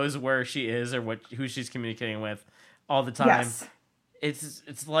Anthony knows where she is or who she's communicating with all the time. Yes.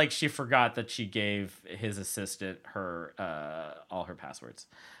 It's like she forgot that she gave his assistant her all her passwords.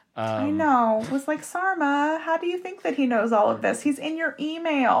 I know. It was like, Sarma, how do you think that he knows all of this? He's in your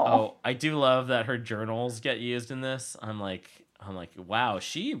email. Oh, I do love that her journals get used in this. I'm like, wow,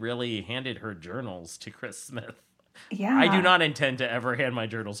 she really handed her journals to Chris Smith. Yeah. I do not intend to ever hand my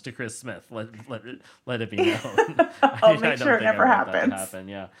journals to Chris Smith. Let it be known. I'll make sure it never happens.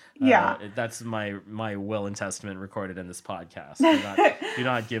 Yeah. Yeah. That's my will and testament recorded in this podcast. Do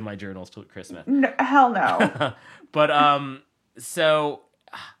not give my journals to Chris Smith. No, hell no. But so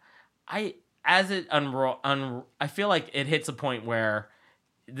I feel like it hits a point where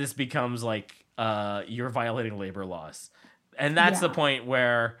this becomes like you're violating labor laws, and that's the point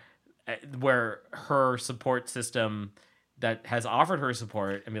where her support system that has offered her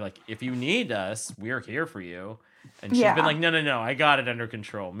support and be like, if you need us, we're here for you. And she's been like, no, I got it under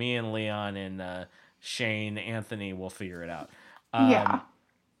control. Me and Leon and Shane, Anthony will figure it out.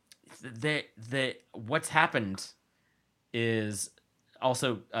 What's happened is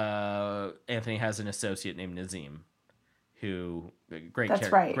also Anthony has an associate named Nazim, who great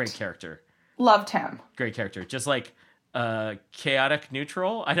character. Loved him. Great character. Just like chaotic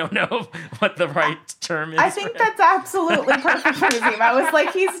neutral. I don't know what the right term is. I think that's absolutely perfect for Nazim. I was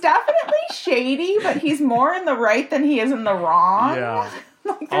like, he's definitely shady, but he's more in the right than he is in the wrong. Yeah.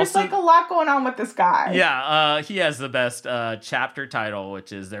 There's a lot going on with this guy. Yeah, he has the best chapter title,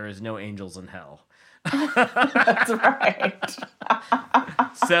 which is "There is no angels in hell." That's right.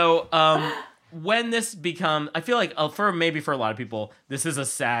 So, when this becomes, I feel like for a lot of people, this is a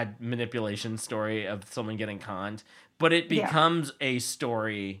sad manipulation story of someone getting conned, but it becomes a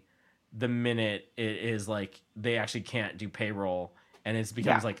story the minute it is like they actually can't do payroll, and it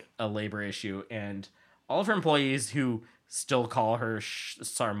becomes like a labor issue, and all of her employees who still call her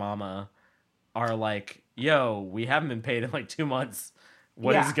Sarmama are like, yo, we haven't been paid in like 2 months.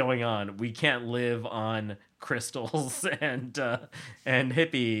 What is going on? We can't live on crystals and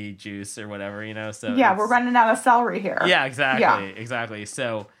hippie juice or whatever, you know? So we're running out of celery here. Yeah, exactly.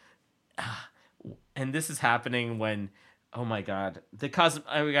 So, and this is happening when, oh my God, we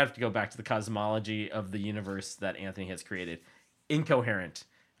have to go back to the cosmology of the universe that Anthony has created. Incoherent.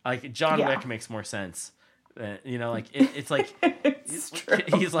 Like John Wick makes more sense. You know, like it's like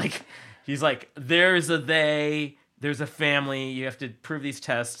he's like there's a they. There's a family. You have to prove these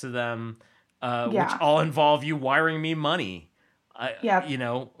tests to them, which all involve you wiring me money. You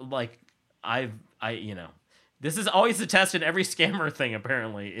know, like this is always the test in every scammer thing.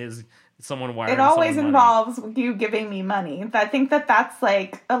 Apparently, is someone wiring. It always involves money. You giving me money. I think that's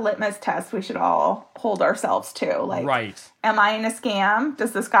like a litmus test we should all hold ourselves to. Like, right? Am I in a scam?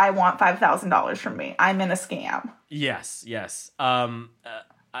 Does this guy want $5,000 from me? I'm in a scam. Yes.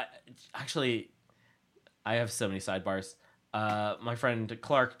 I have so many sidebars. My friend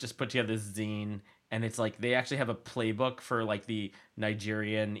Clark just put together this zine, and it's like they actually have a playbook for like the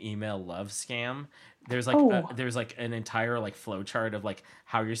Nigerian email love scam. There's like there's like an entire like flow chart of like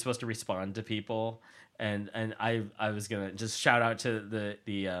how you're supposed to respond to people, and I was gonna just shout out to the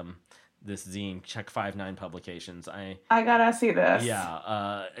this zine, Check 59 Publications. I gotta see this.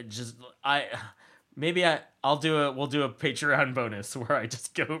 Yeah, We'll do a Patreon bonus where I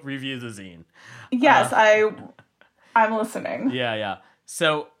just go review the zine. Yes, I'm listening. Yeah.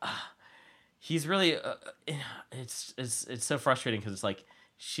 So he's really it's so frustrating because it's like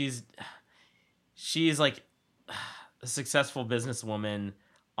she's like a successful businesswoman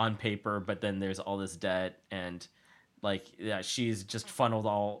on paper, but then there's all this debt, and like she's just funneled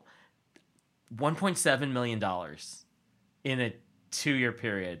all $1.7 million in a 2-year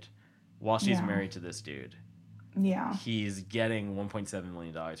period while she's married to this dude. Yeah. He's getting $1.7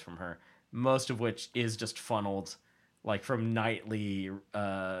 million from her, most of which is just funneled like from nightly,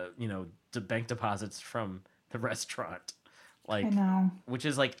 bank deposits from the restaurant. Like, I know. Which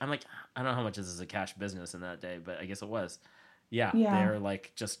is like, I'm like, I don't know how much this is a cash business in that day, but I guess it was. Yeah. They're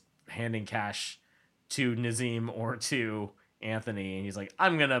like just handing cash to Nazim or to Anthony, and he's like,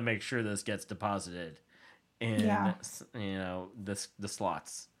 I'm gonna make sure this gets deposited in the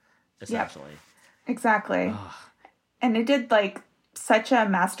slots, essentially. Yep. Exactly. And it did like such a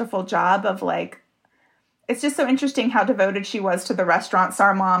masterful job of like, it's just so interesting how devoted she was to the restaurant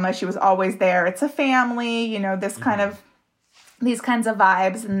Sarmama. She was always there. It's a family, this kind of, these kinds of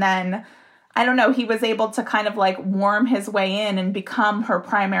vibes. And then I don't know, he was able to kind of like warm his way in and become her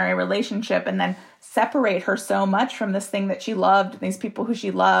primary relationship, and then separate her so much from this thing that she loved, and these people who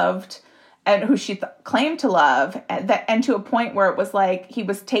she loved and who she claimed to love, and to a point where it was like he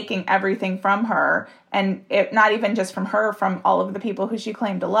was taking everything from her, and it not even just from her, from all of the people who she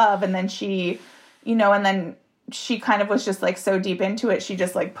claimed to love. And then she, and then she kind of was just like so deep into it, she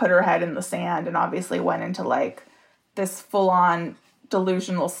just like put her head in the sand and obviously went into like this full-on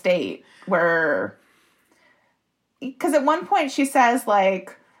delusional state where, because at one point she says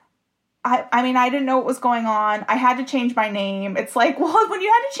like, I mean, I didn't know what was going on. I had to change my name. It's like, well, when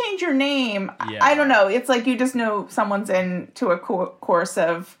you had to change your name, I don't know. It's like you just know someone's into a course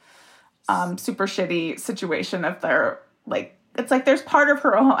of super shitty situation if they're like, it's like there's part of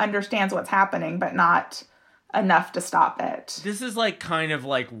her who understands what's happening, but not enough to stop it. This is like kind of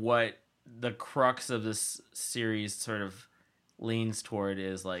like what the crux of this series sort of leans toward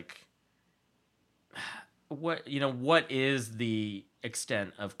is like, what is the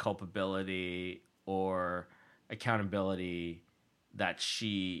extent of culpability or accountability that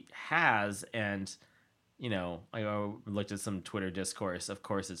she has? And I looked at some Twitter discourse. Of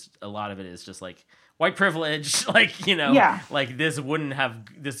course, it's a lot of it is just like white privilege, like like this wouldn't have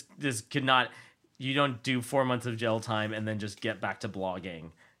this could not. You don't do 4 months of jail time and then just get back to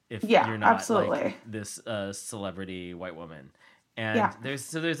blogging if you're not absolutely. Like this celebrity white woman. And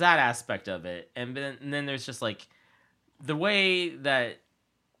there's that aspect of it, and then there's just like the way that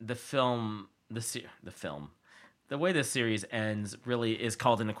the way the series ends really is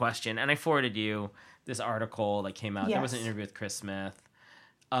called into question. And I forwarded you this article that came out. There was an interview with Chris Smith,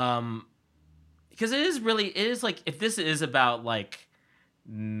 because it is like, if this is about like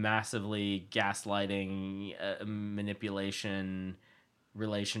massively gaslighting, manipulation,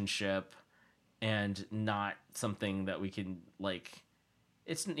 relationship, and not something that we can like,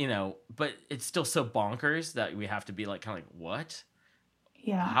 it's, but it's still so bonkers that we have to be like, kind of like, what?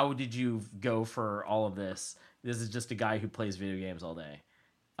 Yeah. How did you go for all of this? This is just a guy who plays video games all day.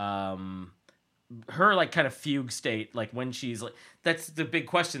 Her like kind of fugue state, like when she's like, that's the big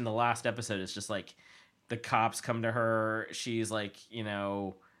question. The last episode is just like, the cops come to her. She's like,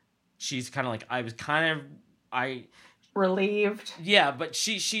 she's kind of like, relieved. Yeah. But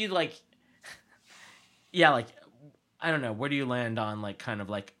she like, yeah, like, I don't know. Where do you land on like kind of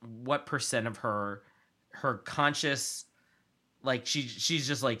like what percent of her conscious, like she's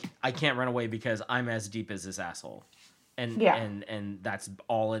just like, I can't run away because I'm as deep as this asshole, and and that's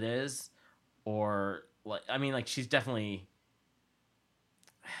all it is, or like, I mean, like she's definitely.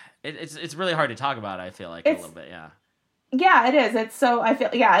 It's really hard to talk about. I feel like a little bit, yeah. Yeah, it is. It's so, I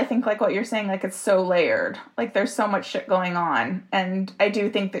think like what you're saying, like it's so layered. Like there's so much shit going on. And I do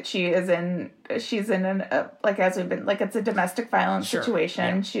think that she's in like, as we've been, like it's a domestic violence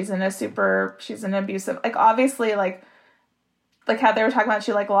situation. Yeah. She's an abusive, like obviously like how they were talking about,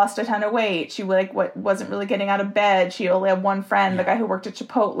 she like lost a ton of weight. She like wasn't really getting out of bed. She only had one friend, the guy who worked at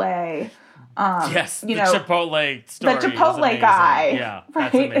Chipotle. Yes, the Chipotle story. The Chipotle guy. Yeah.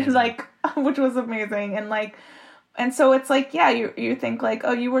 Right. And like, which was amazing. And like, and so it's like, yeah, you think like,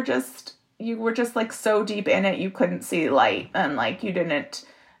 oh, you were just like so deep in it, you couldn't see light, and like you didn't.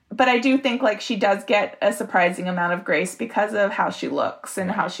 But I do think like she does get a surprising amount of grace because of how she looks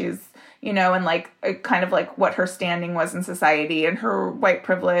and how she's, and like kind of like what her standing was in society and her white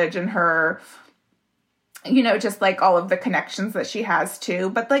privilege and her, just like all of the connections that she has too.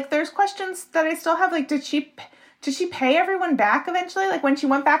 But like there's questions that I still have, like, did she pay everyone back eventually? Like when she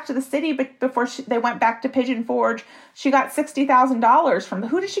went back to the city, but before they went back to Pigeon Forge, she got $60,000 from.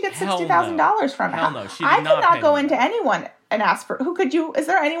 Who did she get $60,000 from? Hell no, she did I could not go into them. anyone and ask for. Who could you? Is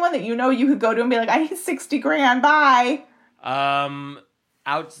there anyone that you could go to and be like, I need $60,000, bye? I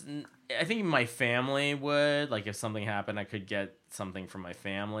think my family would, like, if something happened, I could get something from my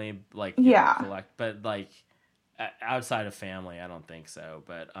family, like, collect. But like outside of family, I don't think so.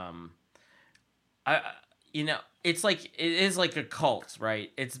 But it's like, it is like a cult,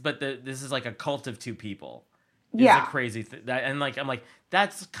 right? This is like a cult of two people. It's a crazy thing. And like, I'm like,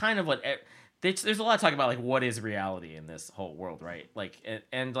 that's kind of what, there's a lot of talk about like, what is reality in this whole world, right? Like,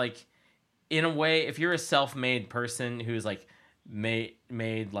 and like, in a way, if you're a self-made person who's like made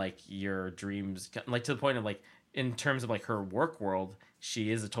like your dreams, like to the point of like in terms of like her work world,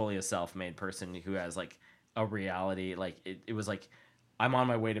 she is totally a self-made person who has like a reality. Like it was like, I'm on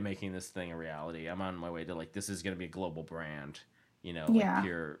my way to making this thing a reality. I'm on my way to like, this is going to be a global brand, you know, like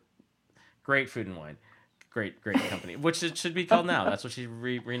pure, great food and wine, great company, which it should be called now. That's what she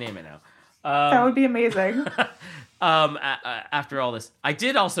rename it now. That would be amazing. After all this, I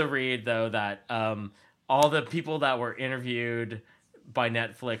did also read though that all the people that were interviewed by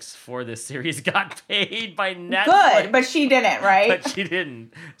Netflix for this series got paid by Netflix. Good, but she didn't, right? But she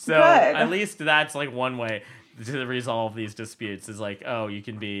didn't. So at least that's like one way to resolve these disputes is like, oh, you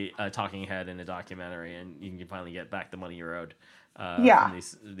can be a talking head in a documentary and you can finally get back the money you're owed from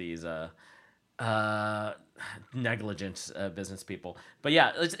these negligent business people. But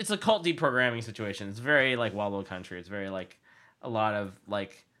yeah, it's a cult deprogramming situation. It's very like Wild Wild Country. It's very like a lot of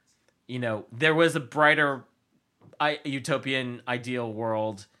like, you know, there was a brighter utopian ideal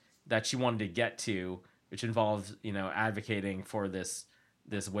world that she wanted to get to, which involved, you know, advocating for this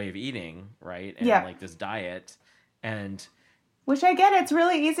way of eating, right? And like this diet, and which I get. It's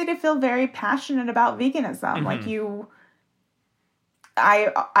really easy to feel very passionate about veganism. Like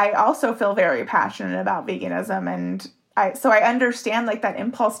I also feel very passionate about veganism, and I understand like that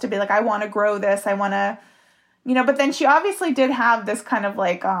impulse to be like, I want to grow this, I want to, you know, but then she obviously did have this kind of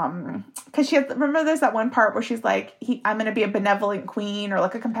like, because she had, remember there's that one part where she's like, I'm going to be a benevolent queen or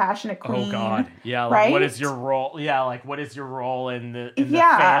like a compassionate queen. Oh God. Yeah. Like, right? What is your role? Yeah. Like, what is your role in the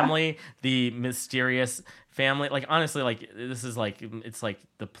family, the mysterious family? Like, honestly, like this is like, it's like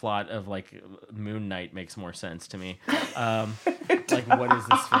the plot of like Moon Knight makes more sense to me. Like, what is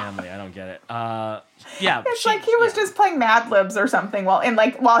this family? I don't get it. Yeah. It's like he was just playing Mad Libs or something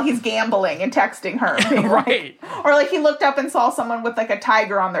while he's gambling and texting her. Right. Like, or like he looked up and saw someone with like a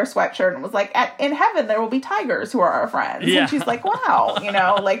tiger on their sweatshirt and was like, in heaven there will be tigers who are our friends. Yeah. And she's like, wow, you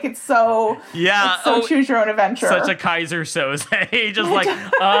know, like it's so choose your own adventure. Such a Kaiser Soze. Just like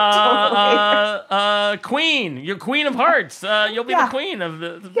queen, you're queen of hearts. You'll be the queen of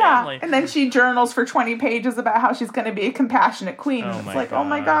the family. And then she journals for 20 pages about how she's going to be a compassionate queen. Oh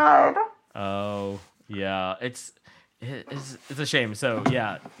my God. Oh yeah, it's a shame. So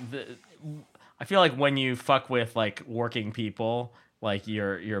yeah, I feel like when you fuck with like working people, like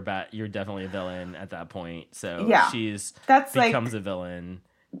you're definitely a villain at that point. So becomes a villain.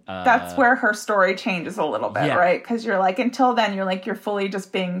 That's where her story changes a little bit, right? Because you're like, until then, you're fully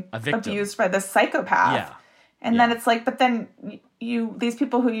just being abused by this psychopath. Yeah. And then it's like, but then these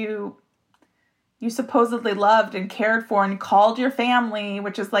people who you supposedly loved and cared for and called your family,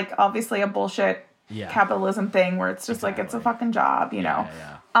 which is like obviously a bullshit capitalism thing where it's just like, it's a fucking job, you know?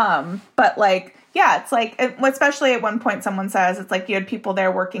 Yeah. But like, it's like, especially at one point someone says, it's like you had people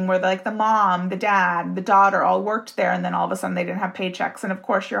there working where like the mom, the dad, the daughter all worked there. And then all of a sudden they didn't have paychecks. And of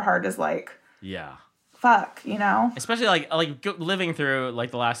course your heart is like, fuck, you know? Especially like living through like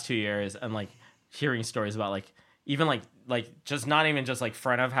the last 2 years and like hearing stories about like, even like just not even just like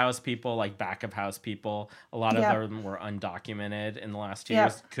front of house people, like back of house people. A lot of them were undocumented in the last 2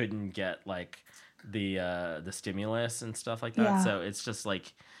 years, couldn't get like the stimulus and stuff like that. So it's just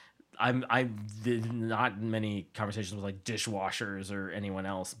like I did not many conversations with like dishwashers or anyone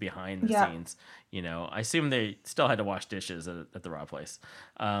else behind the scenes. You know, I assume they still had to wash dishes at the raw place.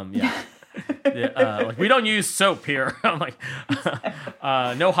 Like we don't use soap here. I'm like,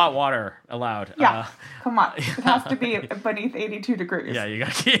 no hot water allowed. Come on, it has to be beneath 82 degrees. Yeah, you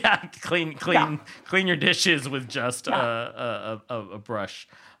got clean your dishes with just a brush.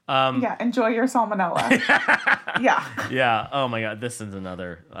 Enjoy your salmonella. Yeah. Oh my God, this is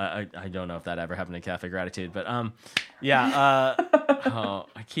another. I don't know if that ever happened to Cafe Gratitude, but I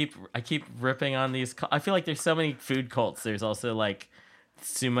keep ripping on these. I feel like there's so many food cults. There's also like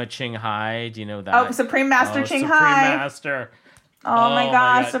Suma Qinghai. Do you know that? Oh, Supreme Master Qinghai. Supreme Master. Oh my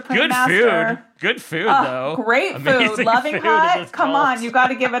gosh, Supreme Master. Good food though. Great Amazing food. Loving food Hut. Come on, you got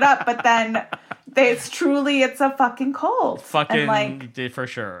to give it up. But then it's a fucking cult. Fucking like, for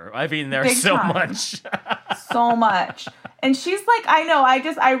sure. I mean, there's so much. So much. And she's like, I know,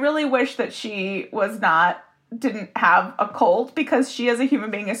 I really wish that she didn't have a cult, because she as a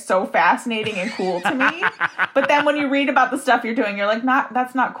human being is so fascinating and cool to me. But then when you read about the stuff you're doing, you're like,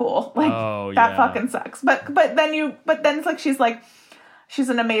 that's not cool. Like that fucking sucks. But then it's like, She's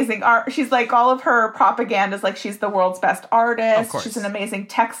an amazing art. She's like all of her propaganda is like she's the world's best artist. She's an amazing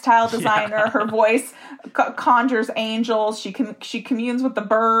textile designer. Yeah. Her voice conjures angels. She communes with the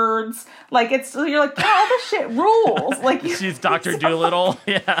birds. Like you're like, yeah, all this shit rules. Like she's Dr. Dolittle.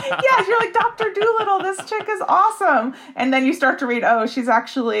 Yeah. Yeah, you're like Dr. Dolittle. This chick is awesome. And then you start to read, oh, she's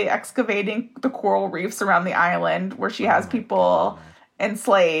actually excavating the coral reefs around the island where she has people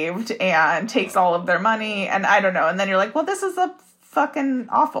enslaved and takes all of their money. And I don't know. And then you're like, well, this is a fucking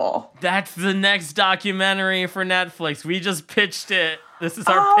awful. That's the next documentary for Netflix. We just pitched it. This is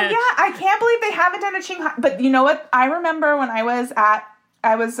our pitch. Oh yeah, I can't believe they haven't done a Qinghai. But you know what? I remember when I was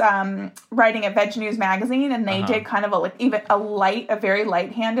writing at Veg News magazine, and they did kind of a very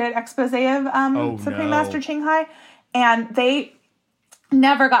light-handed expose of Supreme Master Qinghai, and they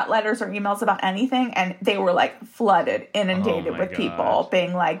never got letters or emails about anything, and they were like flooded, inundated with people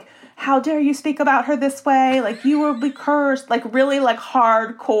being like, how dare you speak about her this way? Like, you will be cursed. Like, really, like,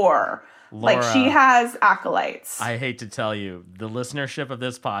 hardcore. Laura, like, she has acolytes. I hate to tell you, the listenership of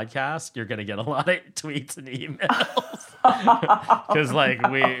this podcast, you're going to get a lot of tweets and emails. Because, like,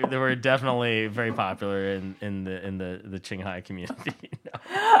 they were definitely very popular in the Qinghai community.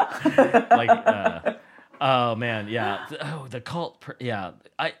 Oh, man, yeah. Oh, the cult. Yeah.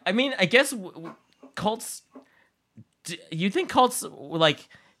 I mean, I guess cults... You think cults, like...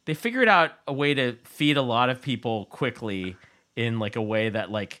 They figured out a way to feed a lot of people quickly in like a way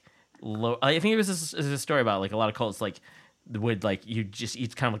that like I think it was a story about like a lot of cults like would like you just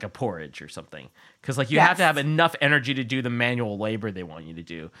eat kind of like a porridge or something because like you have to have enough energy to do the manual labor they want you to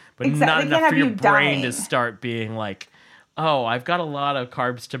do, but not enough for your brain to start being like, oh, I've got a lot of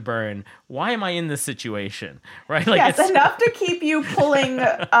carbs to burn. Why am I in this situation? Right? Like it's enough to keep you pulling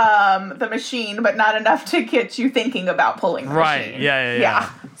the machine, but not enough to get you thinking about pulling the machine. Right. Yeah.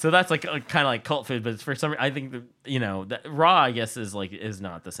 So that's like kind of like cult food, but for some reason, I think that raw, I guess, is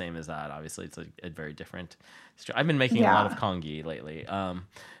not the same as that. Obviously, it's a very different. I've been making a lot of congee lately. A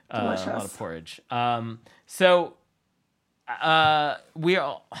lot of porridge. There's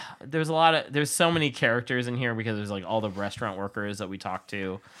so many characters in here because there's like all the restaurant workers that we talked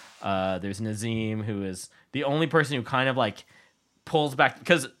to. There's Nazim, who is the only person who kind of like pulls back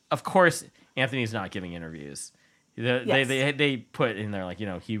because of course Anthony's not giving interviews. They put in there like,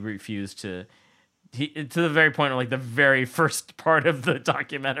 he refused to the very point where like the very first part of the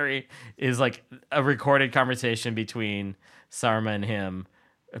documentary is like a recorded conversation between Sarma and him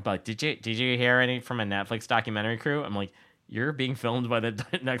about did you hear any from a Netflix documentary crew? I'm like, you're being filmed by the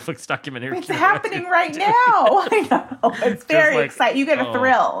Netflix documentary. It's happening right now. I know. It's very exciting. You get a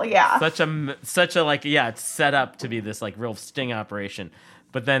thrill. Yeah. Such a like, yeah, it's set up to be this like real sting operation.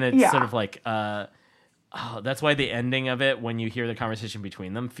 But then it's sort of like, that's why the ending of it, when you hear the conversation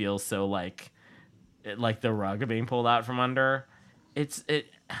between them, feels so like the rug being pulled out from under.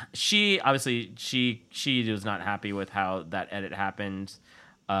 She was not happy with how that edit happened.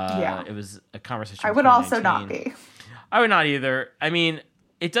 It was a conversation. I would also not be. I would not either. I mean,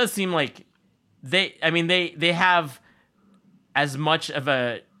 it does seem like they have as much of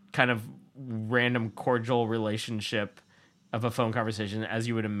a kind of random cordial relationship of a phone conversation as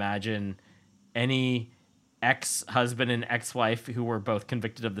you would imagine any ex-husband and ex-wife who were both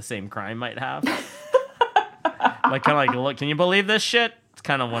convicted of the same crime might have. Like, kind of like, look, can you believe this shit? It's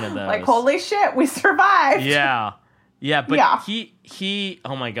kind of one of those. Like, holy shit, we survived. Yeah. Yeah, but he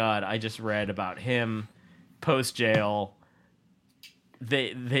oh my God, I just read about him post jail.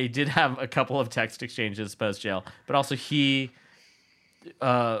 They did have a couple of text exchanges post jail, but also he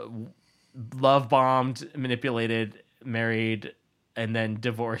love bombed, manipulated, married, and then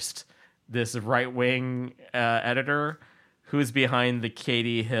divorced this right wing editor who's behind the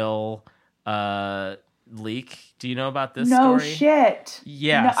Katie Hill leak. Do you know about this story? No shit.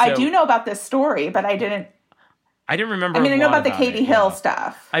 Yeah, no, I do know about this story, but I didn't remember. I know about the Katie Hill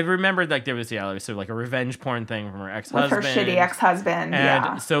stuff. I remembered like there was sort of like a revenge porn thing from her ex-husband. With her shitty ex-husband,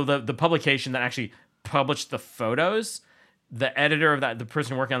 and so the publication that actually published the photos, the editor of that, the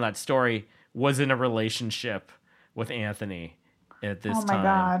person working on that story, was in a relationship with Anthony at this time. Oh my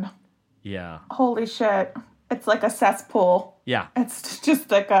God. Yeah. Holy shit. It's like a cesspool. Yeah. It's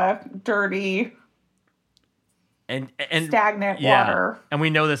just like a dirty and stagnant water. And we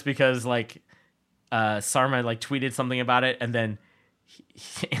know this because like Sarma like tweeted something about it, and then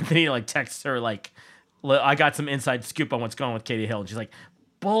Anthony like texts her like, I got some inside scoop on what's going on with Katie Hill, and she's like,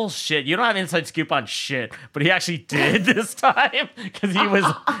 bullshit, you don't have inside scoop on shit. But he actually did this time because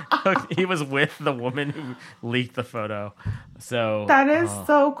he was with the woman who leaked the photo. So that is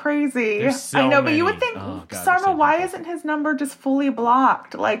so crazy. I know, but you would think, Sarma, why isn't his number just fully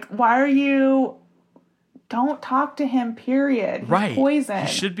blocked? Like, why are you don't talk to him, period. He's poison. He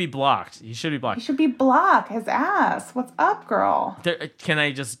should be blocked. He should be blocked. His ass. What's up, girl? Can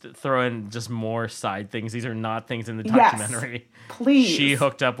I just throw in just more side things? These are not things in the documentary. Yes, please. She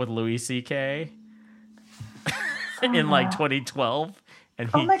hooked up with Louis C.K. in like 2012. And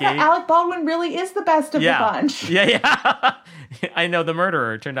he God, Alec Baldwin really is the best of the bunch. Yeah. I know, the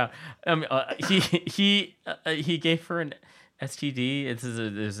murderer, it turned out. He gave her an STD.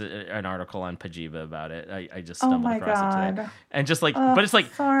 There's an article on Pajiba about it. I just stumbled across it today. And just like, but it's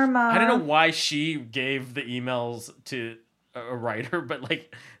like, Pharma. I don't know why she gave the emails to a writer, but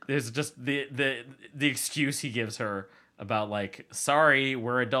like, there's just the excuse he gives her about like, sorry,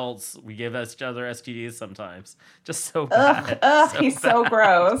 we're adults. We give each other STDs sometimes. Just so bad. Ugh, he's so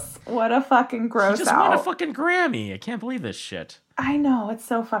gross. What a fucking gross He just won a fucking Grammy. I can't believe this shit. I know, it's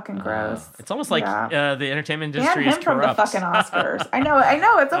so fucking gross. It's almost like the entertainment industry is corrupt. From the fucking Oscars. I know.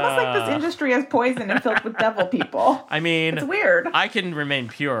 It's almost like this industry is poison and filled with devil people. I mean, it's weird. I can remain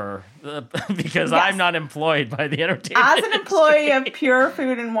pure because I'm not employed by the entertainment As an employee of Pure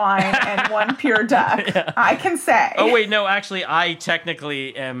Food and Wine and One Pure Duck, I can say. Oh wait, no, actually, I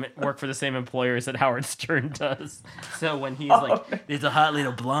technically work for the same employers that Howard Stern does. So when he's like, "There's a hot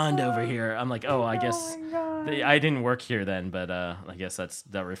little blonde over here," I'm like, "Oh, I guess I didn't work here then," but I guess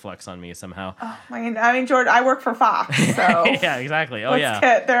that reflects on me somehow. Oh, I mean, George, I work for Fox, so yeah, exactly. Oh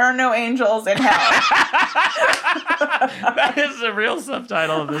there are no angels in hell. That is the real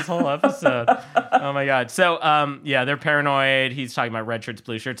subtitle of this whole episode. Oh my god. So they're paranoid. He's talking about red shirts,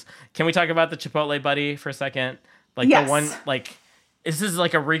 blue shirts. Can we talk about the Chipotle buddy for a second? Like the one, like this is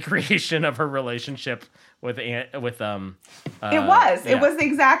like a recreation of her relationship with it was the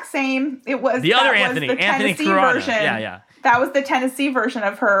exact same. It was the other was Anthony, the Anthony Tennessee Carano. version. Yeah. That was the Tennessee version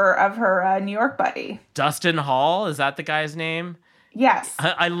of her New York buddy. Dustin Hall, is that the guy's name? Yes.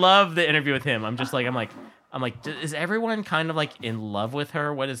 I love the interview with him. I'm like, is everyone kind of like in love with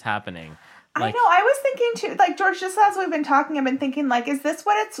her? What is happening? Like, I know. I was thinking too, like George, just as we've been talking, I've been thinking like, is this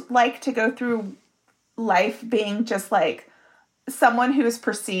what it's like to go through life being just like someone who is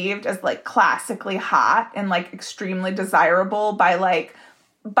perceived as like classically hot and like extremely desirable by the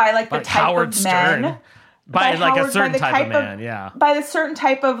type Howard of Stern. men. By like a certain type of man, yeah. By the certain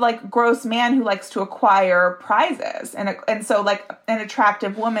type of like gross man who likes to acquire prizes, and so like an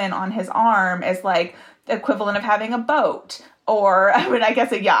attractive woman on his arm is like the equivalent of having a boat, or I mean I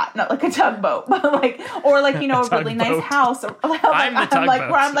guess a yacht, not like a tugboat, but like a really nice house. I'm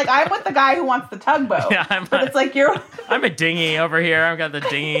with the guy who wants the tugboat. Yeah, but it's like I'm a dinghy over here. I've got the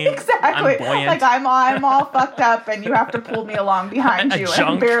dinghy. Exactly. I'm buoyant. Like I'm all fucked up, and you have to pull me along behind you, and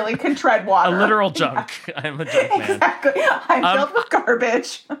I barely can tread water. A literal junk. Yeah. I'm a junk man. Exactly. I'm filled with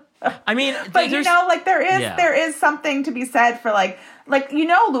garbage. I mean, but there is something to be said for like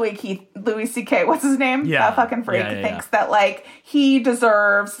Louis C.K. What's his name? Yeah, that fucking freak thinks that like he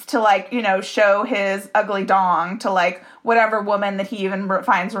deserves to like show his ugly dong to like whatever woman that he even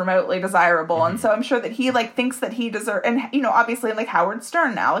finds remotely desirable, and so I'm sure that he like thinks that he deserves, and obviously like Howard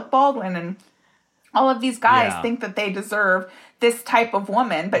Stern, Alec Baldwin, and all of these guys think that they deserve this type of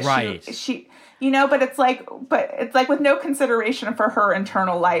woman, but she. But it's like with no consideration for her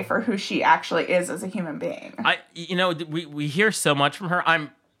internal life or who she actually is as a human being. We hear so much from her. I'm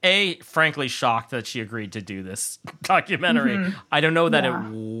frankly shocked that she agreed to do this documentary. Mm-hmm. I don't know that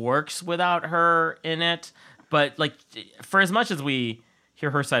it works without her in it, but like for as much as we hear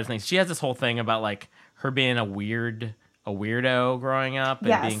her side of things, she has this whole thing about like her being a weirdo growing up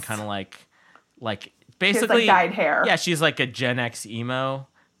and being kind of like basically she has, like, dyed hair. Yeah, she's like a Gen X emo.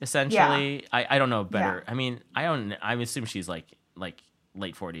 Essentially, I don't know better. Yeah. I mean, I assume she's like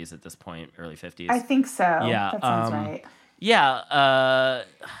late 40s at this point, early 50s. I think so. Yeah, that sounds right. Yeah,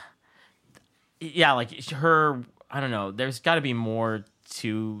 like her. I don't know. There's got to be more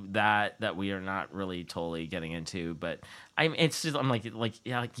to that we are not really totally getting into. But I'm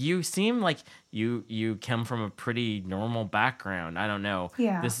like you seem like you come from a pretty normal background. I don't know.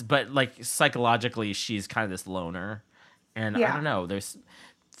 Yeah. But like psychologically, she's kind of this loner, and I don't know. There's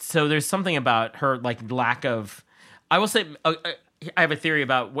something about her like lack of. I will say I have a theory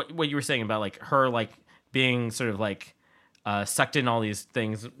about what you were saying about like her like being sort of like sucked in all these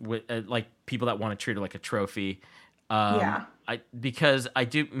things with like people that want to treat her like a trophy. Because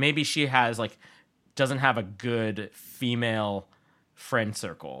maybe she has like doesn't have a good female friend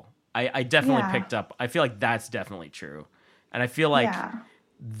circle. I definitely picked up. I feel like that's definitely true, and I feel like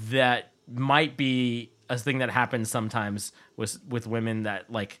that might be a thing that happens sometimes with women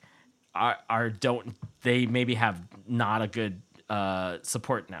that like they maybe have not a good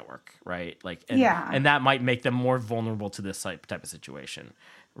support network, right? Like, and that might make them more vulnerable to this type of situation.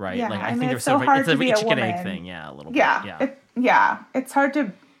 right? Yeah, Like I I mean, think it's there's so hard it's a to be a chicken egg woman. thing, yeah, a little Yeah, bit. it's hard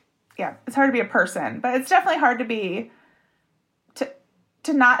to, it's hard to be a person, but it's definitely hard to be,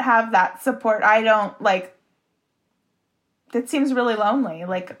 to not have that support. I don't like. It seems really lonely.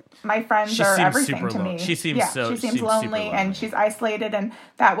 Like my friends She are seems everything super to lonely. me. She seems she seems super lonely and she's isolated, and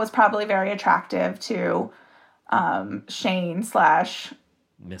that was probably very attractive to Shane /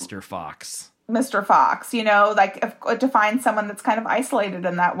 Mr. Fox. Mr. Fox, you know, like to find someone that's kind of isolated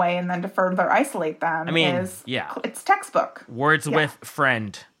in that way and then to further isolate them. I mean, it's textbook. Words with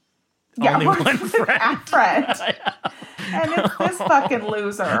friend. Yeah, Only one friend. And it's this fucking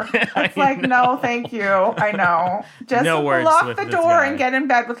loser. It's like, no, thank you. I know. Just No words lock with the this door guy. and get in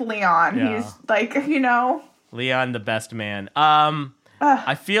bed with Leon. Yeah. He's like, you know. Leon, the best man.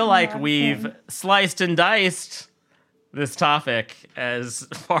 I feel like we've sliced and diced this topic as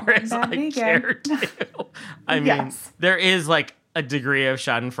far as I care to. I mean, Yes. there is like a degree of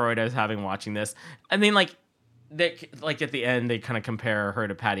Schadenfreude I was having watching this. I mean, like at the end, they kind of compare her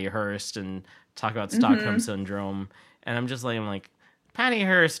to Patty Hearst and talk about Stockholm Syndrome. And I'm like, Patty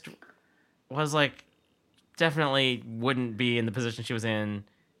Hearst was like, definitely wouldn't be in the position she was in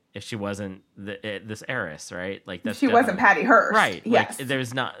if she wasn't this heiress, right? Like that's She wasn't Patty Hearst. right? Yes. Like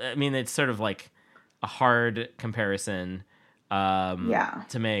there's not. I mean, it's sort of like a hard comparison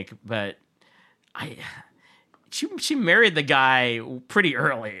to make, but she married the guy pretty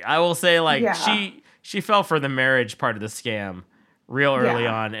early. I will say, like she fell for the marriage part of the scam real early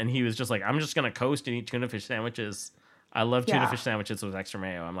on, and he was just like, I'm just gonna coast and eat tuna fish sandwiches. I love tuna fish sandwiches with extra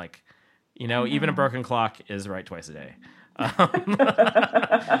mayo. I'm like, you know, even a broken clock is right twice a day.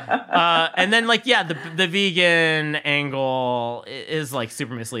 And then like, the vegan angle is like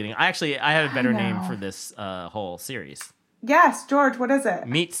super misleading. I have a better name for this whole series. Yes, George, what is it?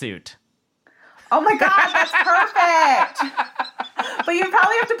 Meat Suit. Oh my God, that's perfect. But you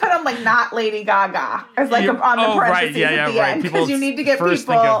probably have to put on like not Lady Gaga as like on the parentheses at the end, because you need to get first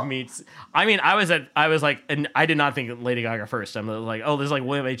people. Think of meats. I mean, I was like, and I did not think of Lady Gaga first. I'm like, oh, this is like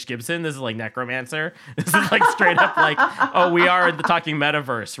William H. Gibson. This is like Necromancer. This is like straight up like, oh, we are the talking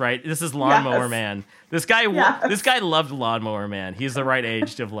metaverse, right? This is Lawnmower Man. This guy, this guy loved Lawnmower Man. He's the right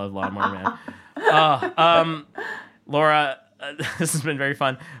age to have loved Lawnmower Man. Laura. This has been very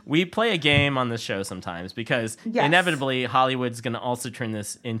fun. We play a game on this show sometimes because inevitably Hollywood's going to also turn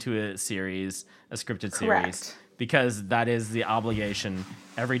this into a series, a scripted series, because that is the obligation.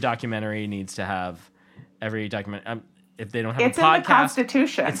 Every documentary needs to have if they don't have it's a podcast, in the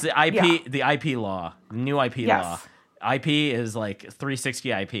Constitution. it's the IP, the IP law, the new IP law. IP is like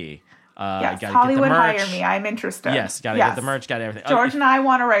 360 IP. Hollywood, hire me. I'm interested. Yes, gotta get the merch, got everything. George and I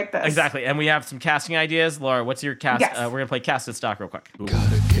want to write this. Exactly, and we have some casting ideas. Laura, what's your cast? Yes. We're gonna play Cast This Stock real quick. Ooh.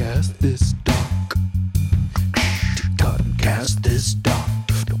 Gotta cast this doc. Gotta cast this doc.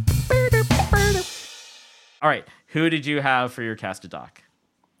 All right, who did you have for your Cast a Doc?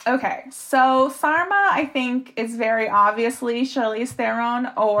 Okay, so Sarma, I think, is very obviously Charlize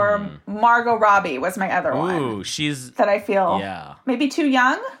Theron, or Margot Robbie was my other one. Ooh, she's that I feel maybe too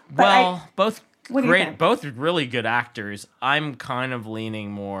young. But both what do you great, think? both really good actors. I'm kind of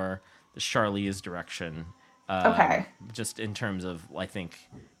leaning more the Charlize direction. Just in terms of, I think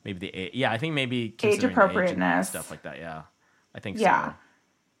maybe the age. I think maybe Age appropriateness, and stuff like that. Yeah, I think so. Yeah,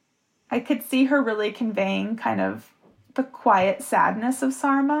 I could see her really conveying kind of the quiet sadness of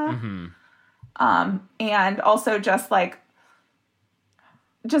Sarma, and also just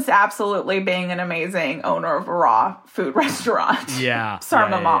absolutely being an amazing owner of a raw food restaurant.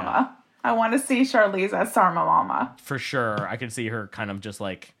 Sarma Mama. I want to see Charlize as Sarma Mama for sure. I could see her kind of just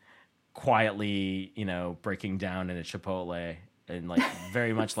like quietly, breaking down in a Chipotle and like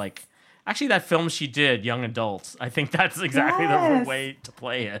very much like. Actually, that film she did, Young Adults, I think that's exactly the way to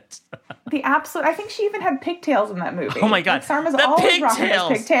play it. I think she even had pigtails in that movie. Oh my God. Like Sarma's always rocking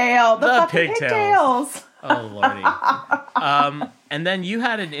his pigtail. The fucking pigtails. Oh, Lordy. And then you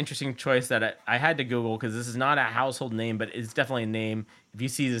had an interesting choice that I had to Google because this is not a household name, but it's definitely a name. If you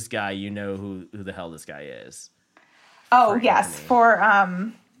see this guy, you know who the hell this guy is. Oh, yes. For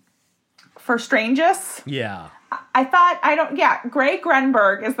Strangus. Yeah. Greg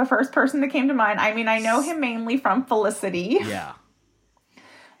Grunberg is the first person that came to mind. I mean, I know him mainly from Felicity. Yeah.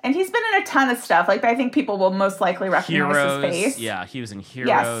 And he's been in a ton of stuff. Like, I think people will most likely recognize his face. Yeah, he was in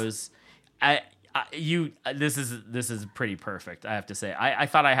Heroes. Yes. This is pretty perfect, I have to say. I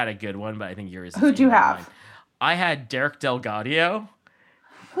thought I had a good one, but I think yours is Who'd you have? Mine. I had Derek Delgadio.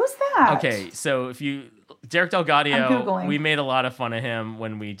 Who's that? Okay, so Derek Delgadio, we made a lot of fun of him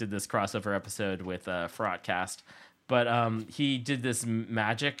when we did this crossover episode with Fraudcast. But he did this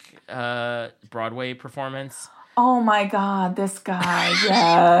Magic Broadway performance. Oh my God, this guy.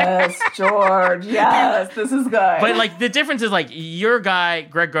 Yes, George. Yes, this is good. But like the difference is like your guy,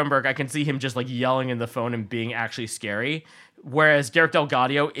 Greg Grunberg, I can see him just like yelling in the phone and being actually scary. Whereas Derek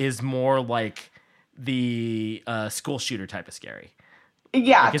DelGaudio is more like the school shooter type of scary.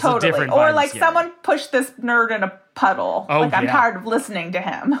 Yeah, like totally. Or like someone pushed this nerd in a puddle. Oh, like I'm tired of listening to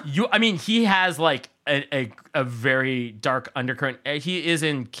him. I mean, he has like a very dark undercurrent. He is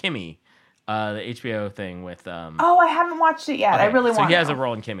in Kimmy, the HBO thing with. Oh, I haven't watched it yet. Okay, I really want. So he has a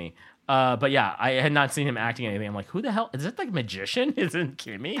role in Kimmy. But yeah, I had not seen him acting anything. I'm like, who the hell is it? Like magician is in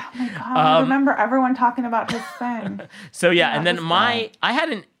Kimmy? Oh my God! I remember everyone talking about his thing. So yeah, and then I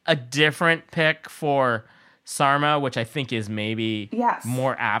had a different pick for Sarma, which I think is maybe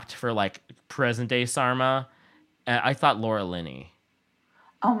more apt for like present day Sarma. I thought Laura Linney.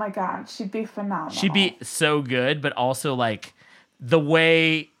 Oh my God, she'd be phenomenal. She'd be so good, but also like the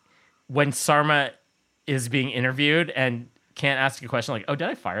way when Sarma is being interviewed and can't ask a question like, "Oh, did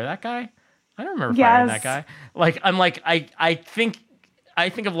I fire that guy? I don't remember firing that guy." Like I'm like I think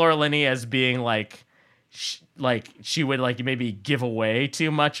of Laura Linney as being like she would like maybe give away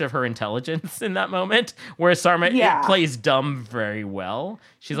too much of her intelligence in that moment, whereas Sarma plays dumb very well.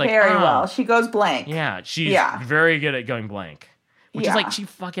 She's like very well. She goes blank. Yeah, she's very good at going blank. Which is like she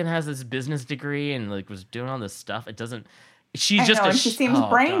fucking has this business degree and like was doing all this stuff. It doesn't. She's just and she seems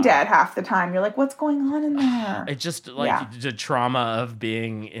brain dead half the time. You're like, what's going on in there? It's just like the trauma of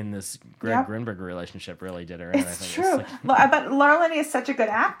being in this Greg Grunberg relationship really did her in. It's true. But Laura Linney is such a good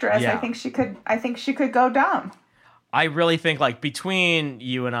actress. Yeah. I think she could go dumb. I really think like between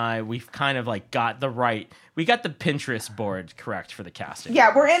you and I, we've kind of like got the Pinterest board correct for the casting.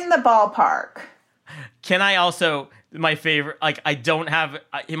 Yeah, we're in the ballpark. Can I also, my favorite, like I don't have,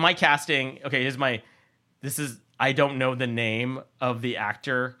 in my casting, okay, I don't know the name of the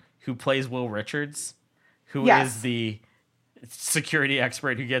actor who plays Will Richards, who is the security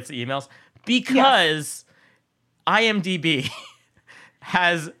expert who gets the emails, because IMDb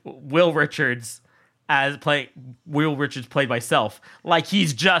has Will Richards played by Self. Like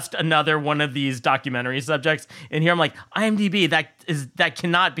he's just another one of these documentary subjects. And here I'm like, IMDb, that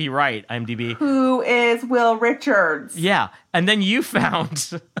cannot be right, IMDb. Who is Will Richards? Yeah. And then you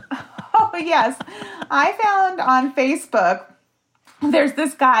found... Oh, yes. I found on Facebook, there's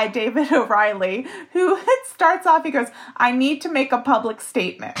this guy, David O'Reilly, who starts off, he goes, "I need to make a public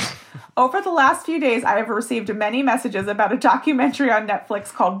statement. Over the last few days, I have received many messages about a documentary on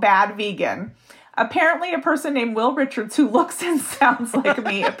Netflix called Bad Vegan. Apparently, a person named Will Richards, who looks and sounds like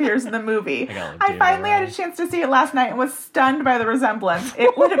me, appears in the movie. I finally had a chance to see it last night and was stunned by the resemblance.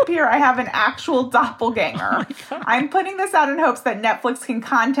 It would appear I have an actual doppelganger. I'm putting this out in hopes that Netflix can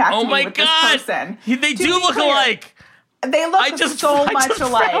contact me with this person." They do look alike. They look so much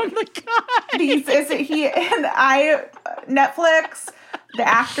alike. Netflix, the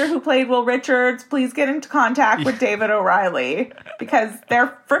actor who played Will Richards, please get into contact with David O'Reilly because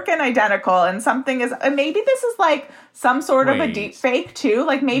they're freaking identical. And maybe this is like some sort of a deep fake too.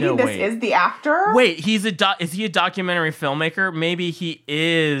 Like maybe this is the actor. Wait, is he a documentary filmmaker? Maybe he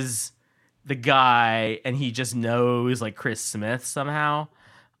is the guy and he just knows like Chris Smith somehow.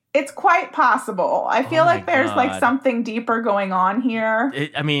 It's quite possible. I feel like there's like something deeper going on here.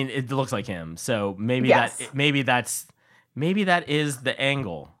 It looks like him. So maybe maybe that is the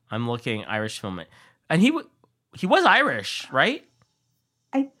angle. I'm looking Irish filmmaker. And he was Irish, right?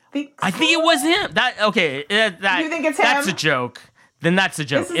 I think it was him. You think it's him? That's a joke. Then that's a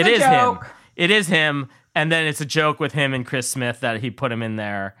joke. It is him. It is him. And then it's a joke with him and Chris Smith that he put him in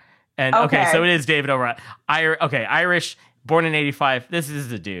there. And so it is David O'Reilly. Irish, born in 1985. This is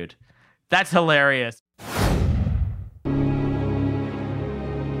the dude. That's hilarious.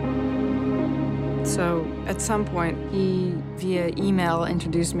 So at some point, he, via email,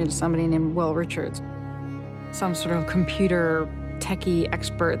 introduced me to somebody named Will Richards, some sort of computer techie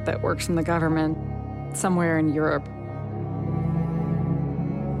expert that works in the government somewhere in Europe.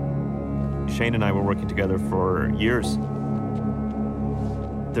 Shane and I were working together for years.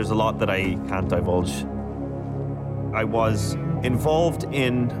 There's a lot that I can't divulge. I was involved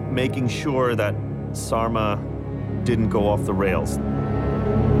in making sure that Sarma didn't go off the rails.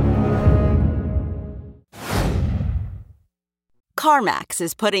 CarMax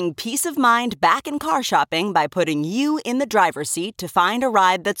is putting peace of mind back in car shopping by putting you in the driver's seat to find a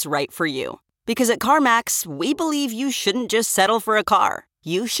ride that's right for you. Because at CarMax, we believe you shouldn't just settle for a car.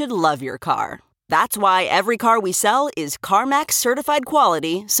 You should love your car. That's why every car we sell is CarMax certified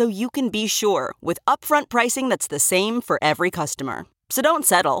quality, so you can be sure with upfront pricing that's the same for every customer. So don't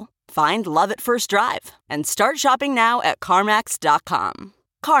settle. Find love at first drive and start shopping now at CarMax.com.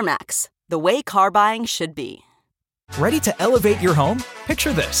 CarMax, the way car buying should be. Ready to elevate your home?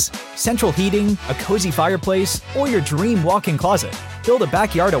 Picture this: central heating, a cozy fireplace, or your dream walk-in closet. Build a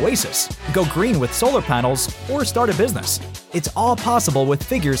backyard oasis, go green with solar panels, or start a business. It's all possible with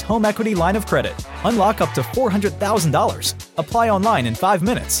Figure's home equity line of credit. Unlock up to $400,000. Apply online in 5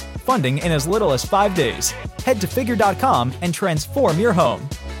 minutes. Funding in as little as 5 days. Head to Figure.com and transform your home.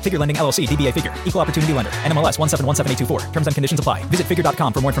 Figure Lending LLC, DBA Figure, Equal Opportunity Lender, NMLS 1717824. Terms and conditions apply. Visit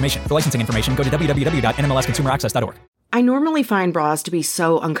Figure.com for more information. For licensing information, go to www.nmlsconsumeraccess.org. I normally find bras to be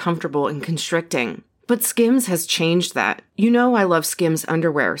so uncomfortable and constricting, but Skims has changed that. You know I love Skims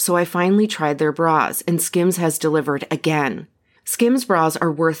underwear, so I finally tried their bras, and Skims has delivered again. Skims bras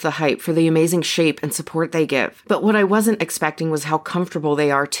are worth the hype for the amazing shape and support they give, but what I wasn't expecting was how comfortable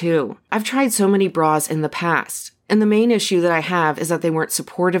they are too. I've tried so many bras in the past, and the main issue that I have is that they weren't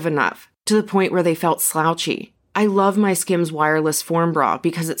supportive enough, to the point where they felt slouchy. I love my Skims wireless form bra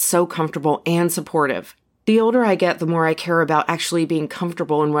because it's so comfortable and supportive. The older I get, the more I care about actually being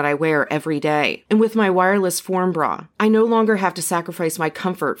comfortable in what I wear every day. And with my wireless form bra, I no longer have to sacrifice my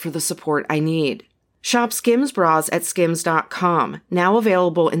comfort for the support I need. Shop Skims bras at skims.com, now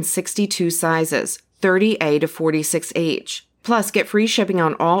available in 62 sizes, 30A to 46H. Plus, get free shipping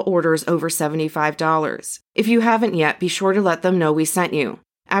on all orders over $75. If you haven't yet, be sure to let them know we sent you.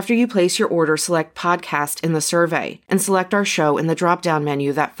 After you place your order, select podcast in the survey and select our show in the drop-down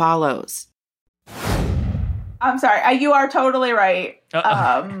menu that follows. I'm sorry. You are totally right.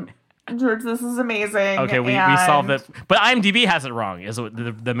 George, this is amazing. Okay, we solved it. But IMDb has it wrong, is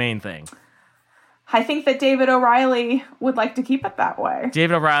the main thing. I think that David O'Reilly would like to keep it that way.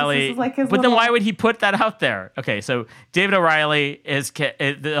 David O'Reilly. Then why would he put that out there? Okay, so David O'Reilly is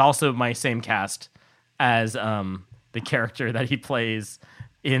also my same cast as the character that he plays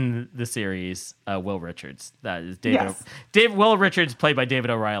in the series, Will Richards. That is David. Yes. Will Richards played by David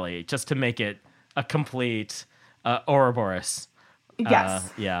O'Reilly, just to make it a complete Ouroboros.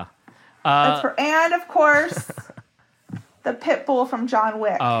 Yes. Yeah. And of course, the pit bull from John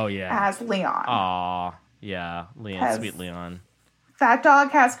Wick. Oh yeah. As Leon. Aw, yeah, Leon, sweet Leon. That dog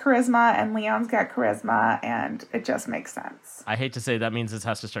has charisma, and Leon's got charisma, and it just makes sense. I hate to say that means this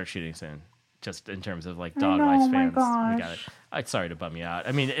has to start shooting soon. Just in terms of like dog life fans, we got it. I'm sorry to bum you out.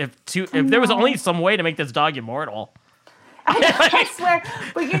 I mean, if there was only some way to make this dog immortal. I swear.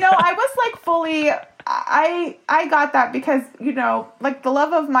 But, I was like fully, I got that because, like the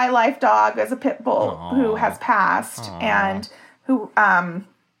love of my life dog is a pit bull who has passed and who,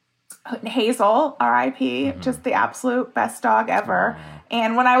 Hazel, R.I.P., just the absolute best dog ever.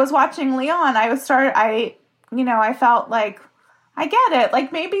 And when I was watching Leon, I felt like, I get it.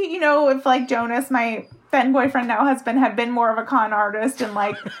 Like maybe, if like Jonas, my then boyfriend, now husband, had been more of a con artist and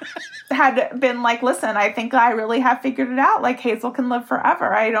like had been like, listen, I think I really have figured it out. Like Hazel can live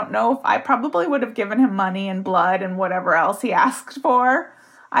forever. I don't know if I probably would have given him money and blood and whatever else he asked for.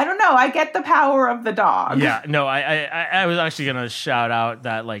 I don't know. I get the power of the dog. Yeah, no, I was actually going to shout out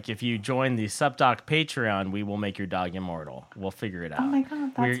that, like, if you join the SupDoc Patreon, we will make your dog immortal. We'll figure it out. Oh, my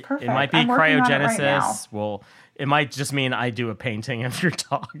God, that's perfect. It might be I'm cryogenesis. Right it might just mean I do a painting of your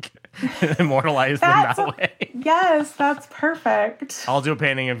dog. Immortalize them that way. Yes, that's perfect. I'll do a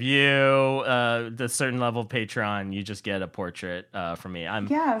painting of you. The certain level of Patreon, you just get a portrait from me.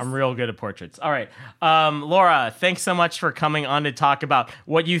 I'm real good at portraits. All right. Laura, thanks so much for coming on to talk about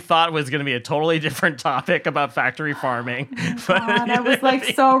what you thought was going to be a totally different topic about factory farming. God, I was like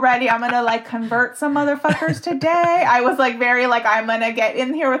so ready. I'm going to like convert some motherfuckers today. I was like very like, I'm going to get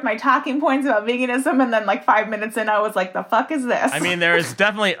in here with my talking points about veganism. And then like 5 minutes in, I was like, the fuck is this? I mean, there's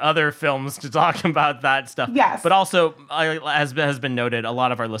definitely other films to talk about that stuff. Yes. But also, as has been noted, a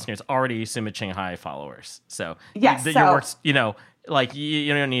lot of our listeners already Sima Qinghai followers. So yes, your works, like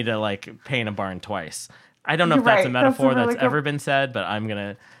you don't need to like paint a barn twice. I don't know if that's a metaphor that's ever been said, but I'm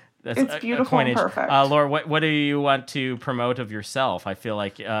gonna. It's beautiful and perfect. Laura, what do you want to promote of yourself? I feel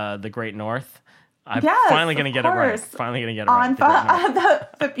like the Great North. I'm finally going to get it right. Finally going to get it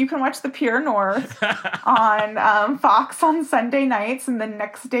right. You can watch The Pure North on Fox on Sunday nights and the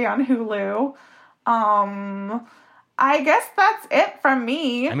next day on Hulu. I guess that's it from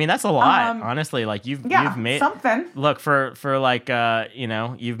me. I mean, that's a lot, honestly. Like you've made something. Look for like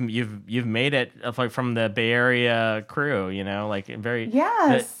you've made it like from the Bay Area crew. Like very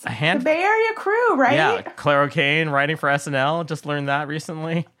the Bay Area crew, right? Yeah, Claire O'Kane writing for SNL. Just learned that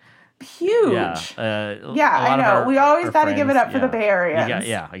recently. Huge. I know. We always got to give it up for the Bay Area.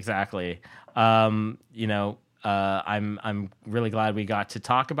 Yeah, exactly. I'm really glad we got to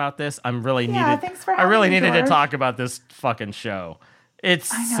talk about this. Thanks for having me, needed to talk about this fucking show. It's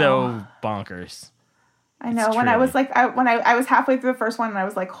so bonkers. I know. When I was like, I was halfway through the first one, and I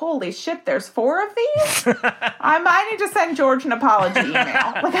was like, "Holy shit! There's 4 of these." I need to send George an apology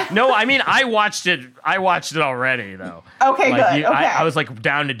email. No, I mean I watched it already though. Okay, like, good. Okay, I was like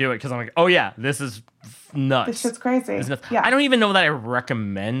down to do it because I'm like, oh yeah, this is nuts. This shit's crazy. Yeah. I don't even know that I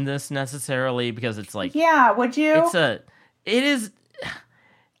recommend this necessarily because it's like, yeah, would you? It is.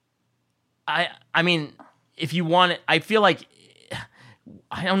 I mean, if you want it, I feel like.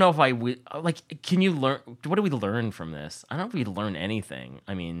 I don't know if I would like. Can you learn? What do we learn from this? I don't know if we learn anything.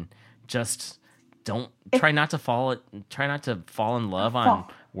 I mean, just try not to fall in love on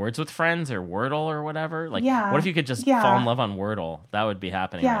Words with Friends or Wordle or whatever. Like, what if you could just fall in love on Wordle? That would be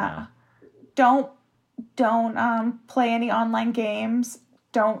happening right now. Don't play any online games.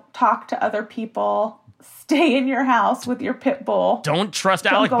 Don't talk to other people. Stay in your house with your pit bull. Don't trust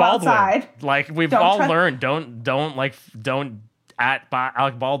Alec Baldwin. Outside. Like we've all learned. Don't at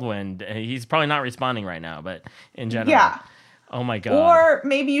Alec Baldwin. He's probably not responding right now, but in general. Yeah. Oh my God. Or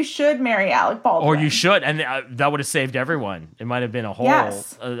maybe you should marry Alec Baldwin. Or you should, and that would have saved everyone. It might have been a whole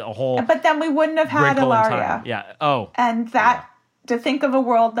a whole. But then we wouldn't have had Ilaria. Yeah. Oh. And to think of a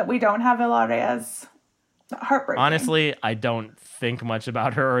world that we don't have Ilaria is heartbreaking. Honestly, I don't think much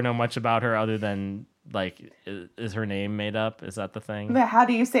about her or know much about her other than like, is her name made up? Is that the thing? How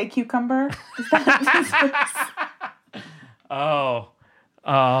do you say cucumber? Man.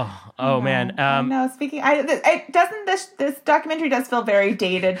 No, speaking. This documentary does feel very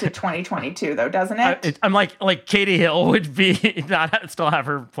dated to 2022, though, doesn't it? I'm like Katie Hill would be still have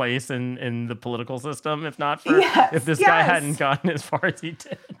her place in the political system if not for if this guy hadn't gotten as far as he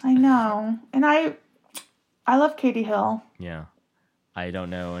did. I know, and I love Katie Hill. Yeah, I don't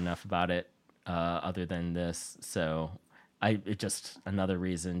know enough about it other than this, so it's just another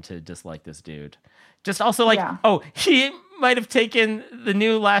reason to dislike this dude. Just also he might have taken the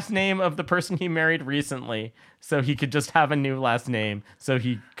new last name of the person he married recently, so he could just have a new last name, so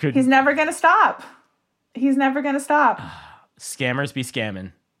he could. He's never gonna stop. Scammers be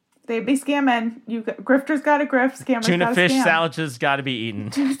scamming. They be scamming. Grifters gotta grift. Scammers tuna gotta fish scam. sandwiches gotta be eaten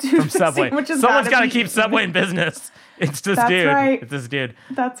from Subway. Someone's gotta keep Subway in business. It's this dude. Right. It's this dude.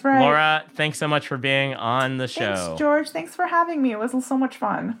 That's right. Laura, thanks so much for being on the show. Thanks, George. Thanks for having me. It was so much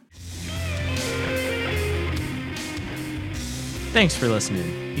fun. Thanks for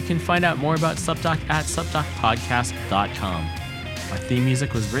listening. You can find out more about SupDoc at supdocpodcast.com. Our theme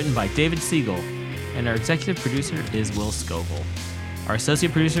music was written by David Siegel, and our executive producer is Will Scoville. Our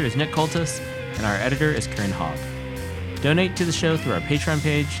associate producer is Nick Coltis, and our editor is Karen Hogg. Donate to the show through our Patreon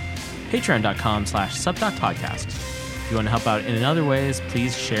page, patreon.com/supdocpodcast. If you want to help out in other ways,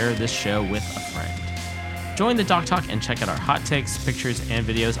 please share this show with a friend. Join the Doc Talk and check out our hot takes, pictures, and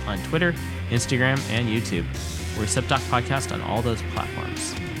videos on Twitter, Instagram, and YouTube. We're SupDoc Podcast on all those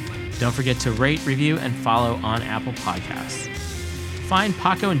platforms. Don't forget to rate, review, and follow on Apple Podcasts. Find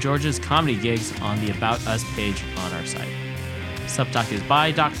Paco and George's comedy gigs on the About Us page on our site. SupDoc is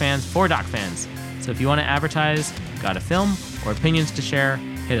by Doc fans for Doc fans. So if you want to advertise, got a film, or opinions to share,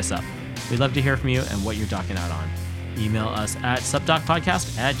 hit us up. We'd love to hear from you and what you're docking out on. Email us at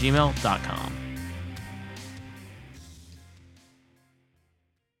supdocpodcast@gmail.com.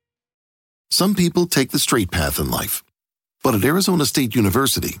 Some people take the straight path in life. But at Arizona State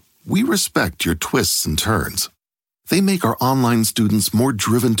University, we respect your twists and turns. They make our online students more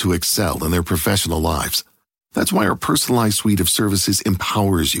driven to excel in their professional lives. That's why our personalized suite of services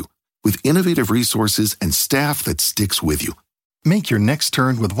empowers you with innovative resources and staff that sticks with you. Make your next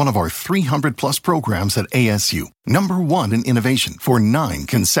turn with one of our 300-plus programs at ASU, #1 in innovation for 9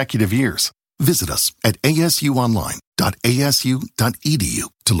 consecutive years. Visit us at asuonline.asu.edu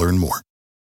to learn more.